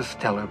to get to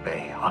Stellar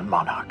Bay on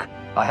Monarch.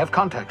 I have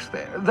contacts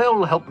there.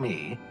 They'll help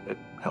me,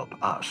 help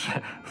us,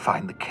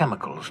 find the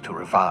chemicals to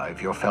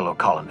revive your fellow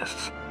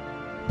colonists.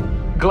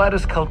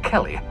 Gladys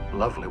Kelly,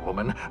 lovely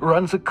woman,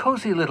 runs a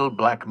cozy little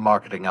black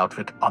marketing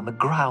outfit on the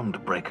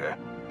Groundbreaker.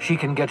 She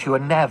can get you a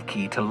nav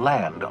key to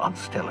land on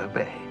Stellar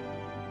Bay.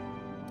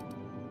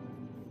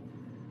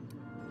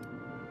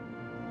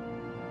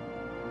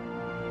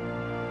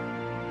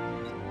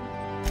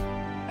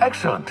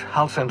 Excellent.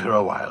 I'll send her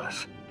a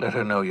wireless. Let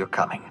her know you're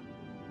coming.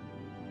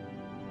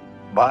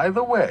 By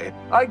the way,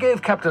 I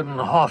gave Captain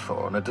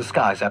Hawthorne a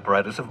disguise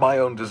apparatus of my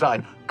own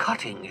design,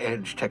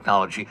 cutting-edge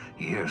technology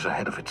years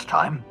ahead of its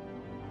time.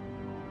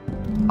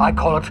 I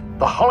call it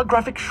the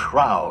Holographic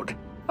Shroud.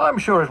 I'm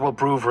sure it will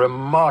prove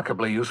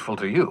remarkably useful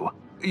to you.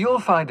 You'll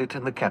find it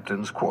in the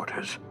captain's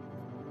quarters.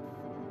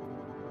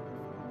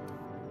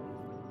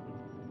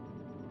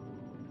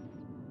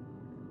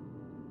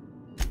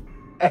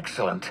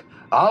 Excellent.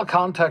 I'll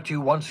contact you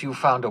once you've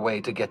found a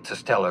way to get to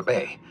Stellar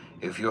Bay.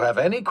 If you have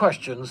any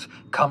questions,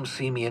 come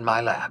see me in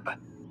my lab.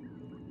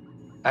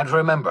 And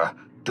remember,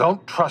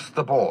 don't trust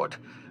the board.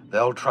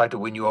 They'll try to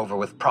win you over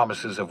with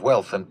promises of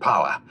wealth and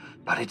power,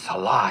 but it's a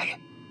lie.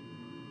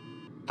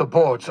 The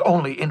board's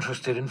only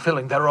interested in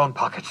filling their own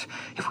pockets.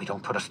 If we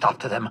don't put a stop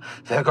to them,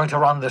 they're going to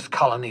run this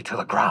colony to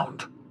the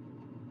ground.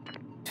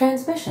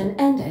 Transmission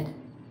ended.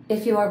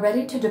 If you are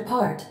ready to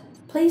depart,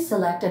 please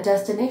select a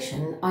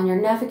destination on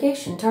your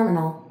navigation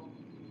terminal.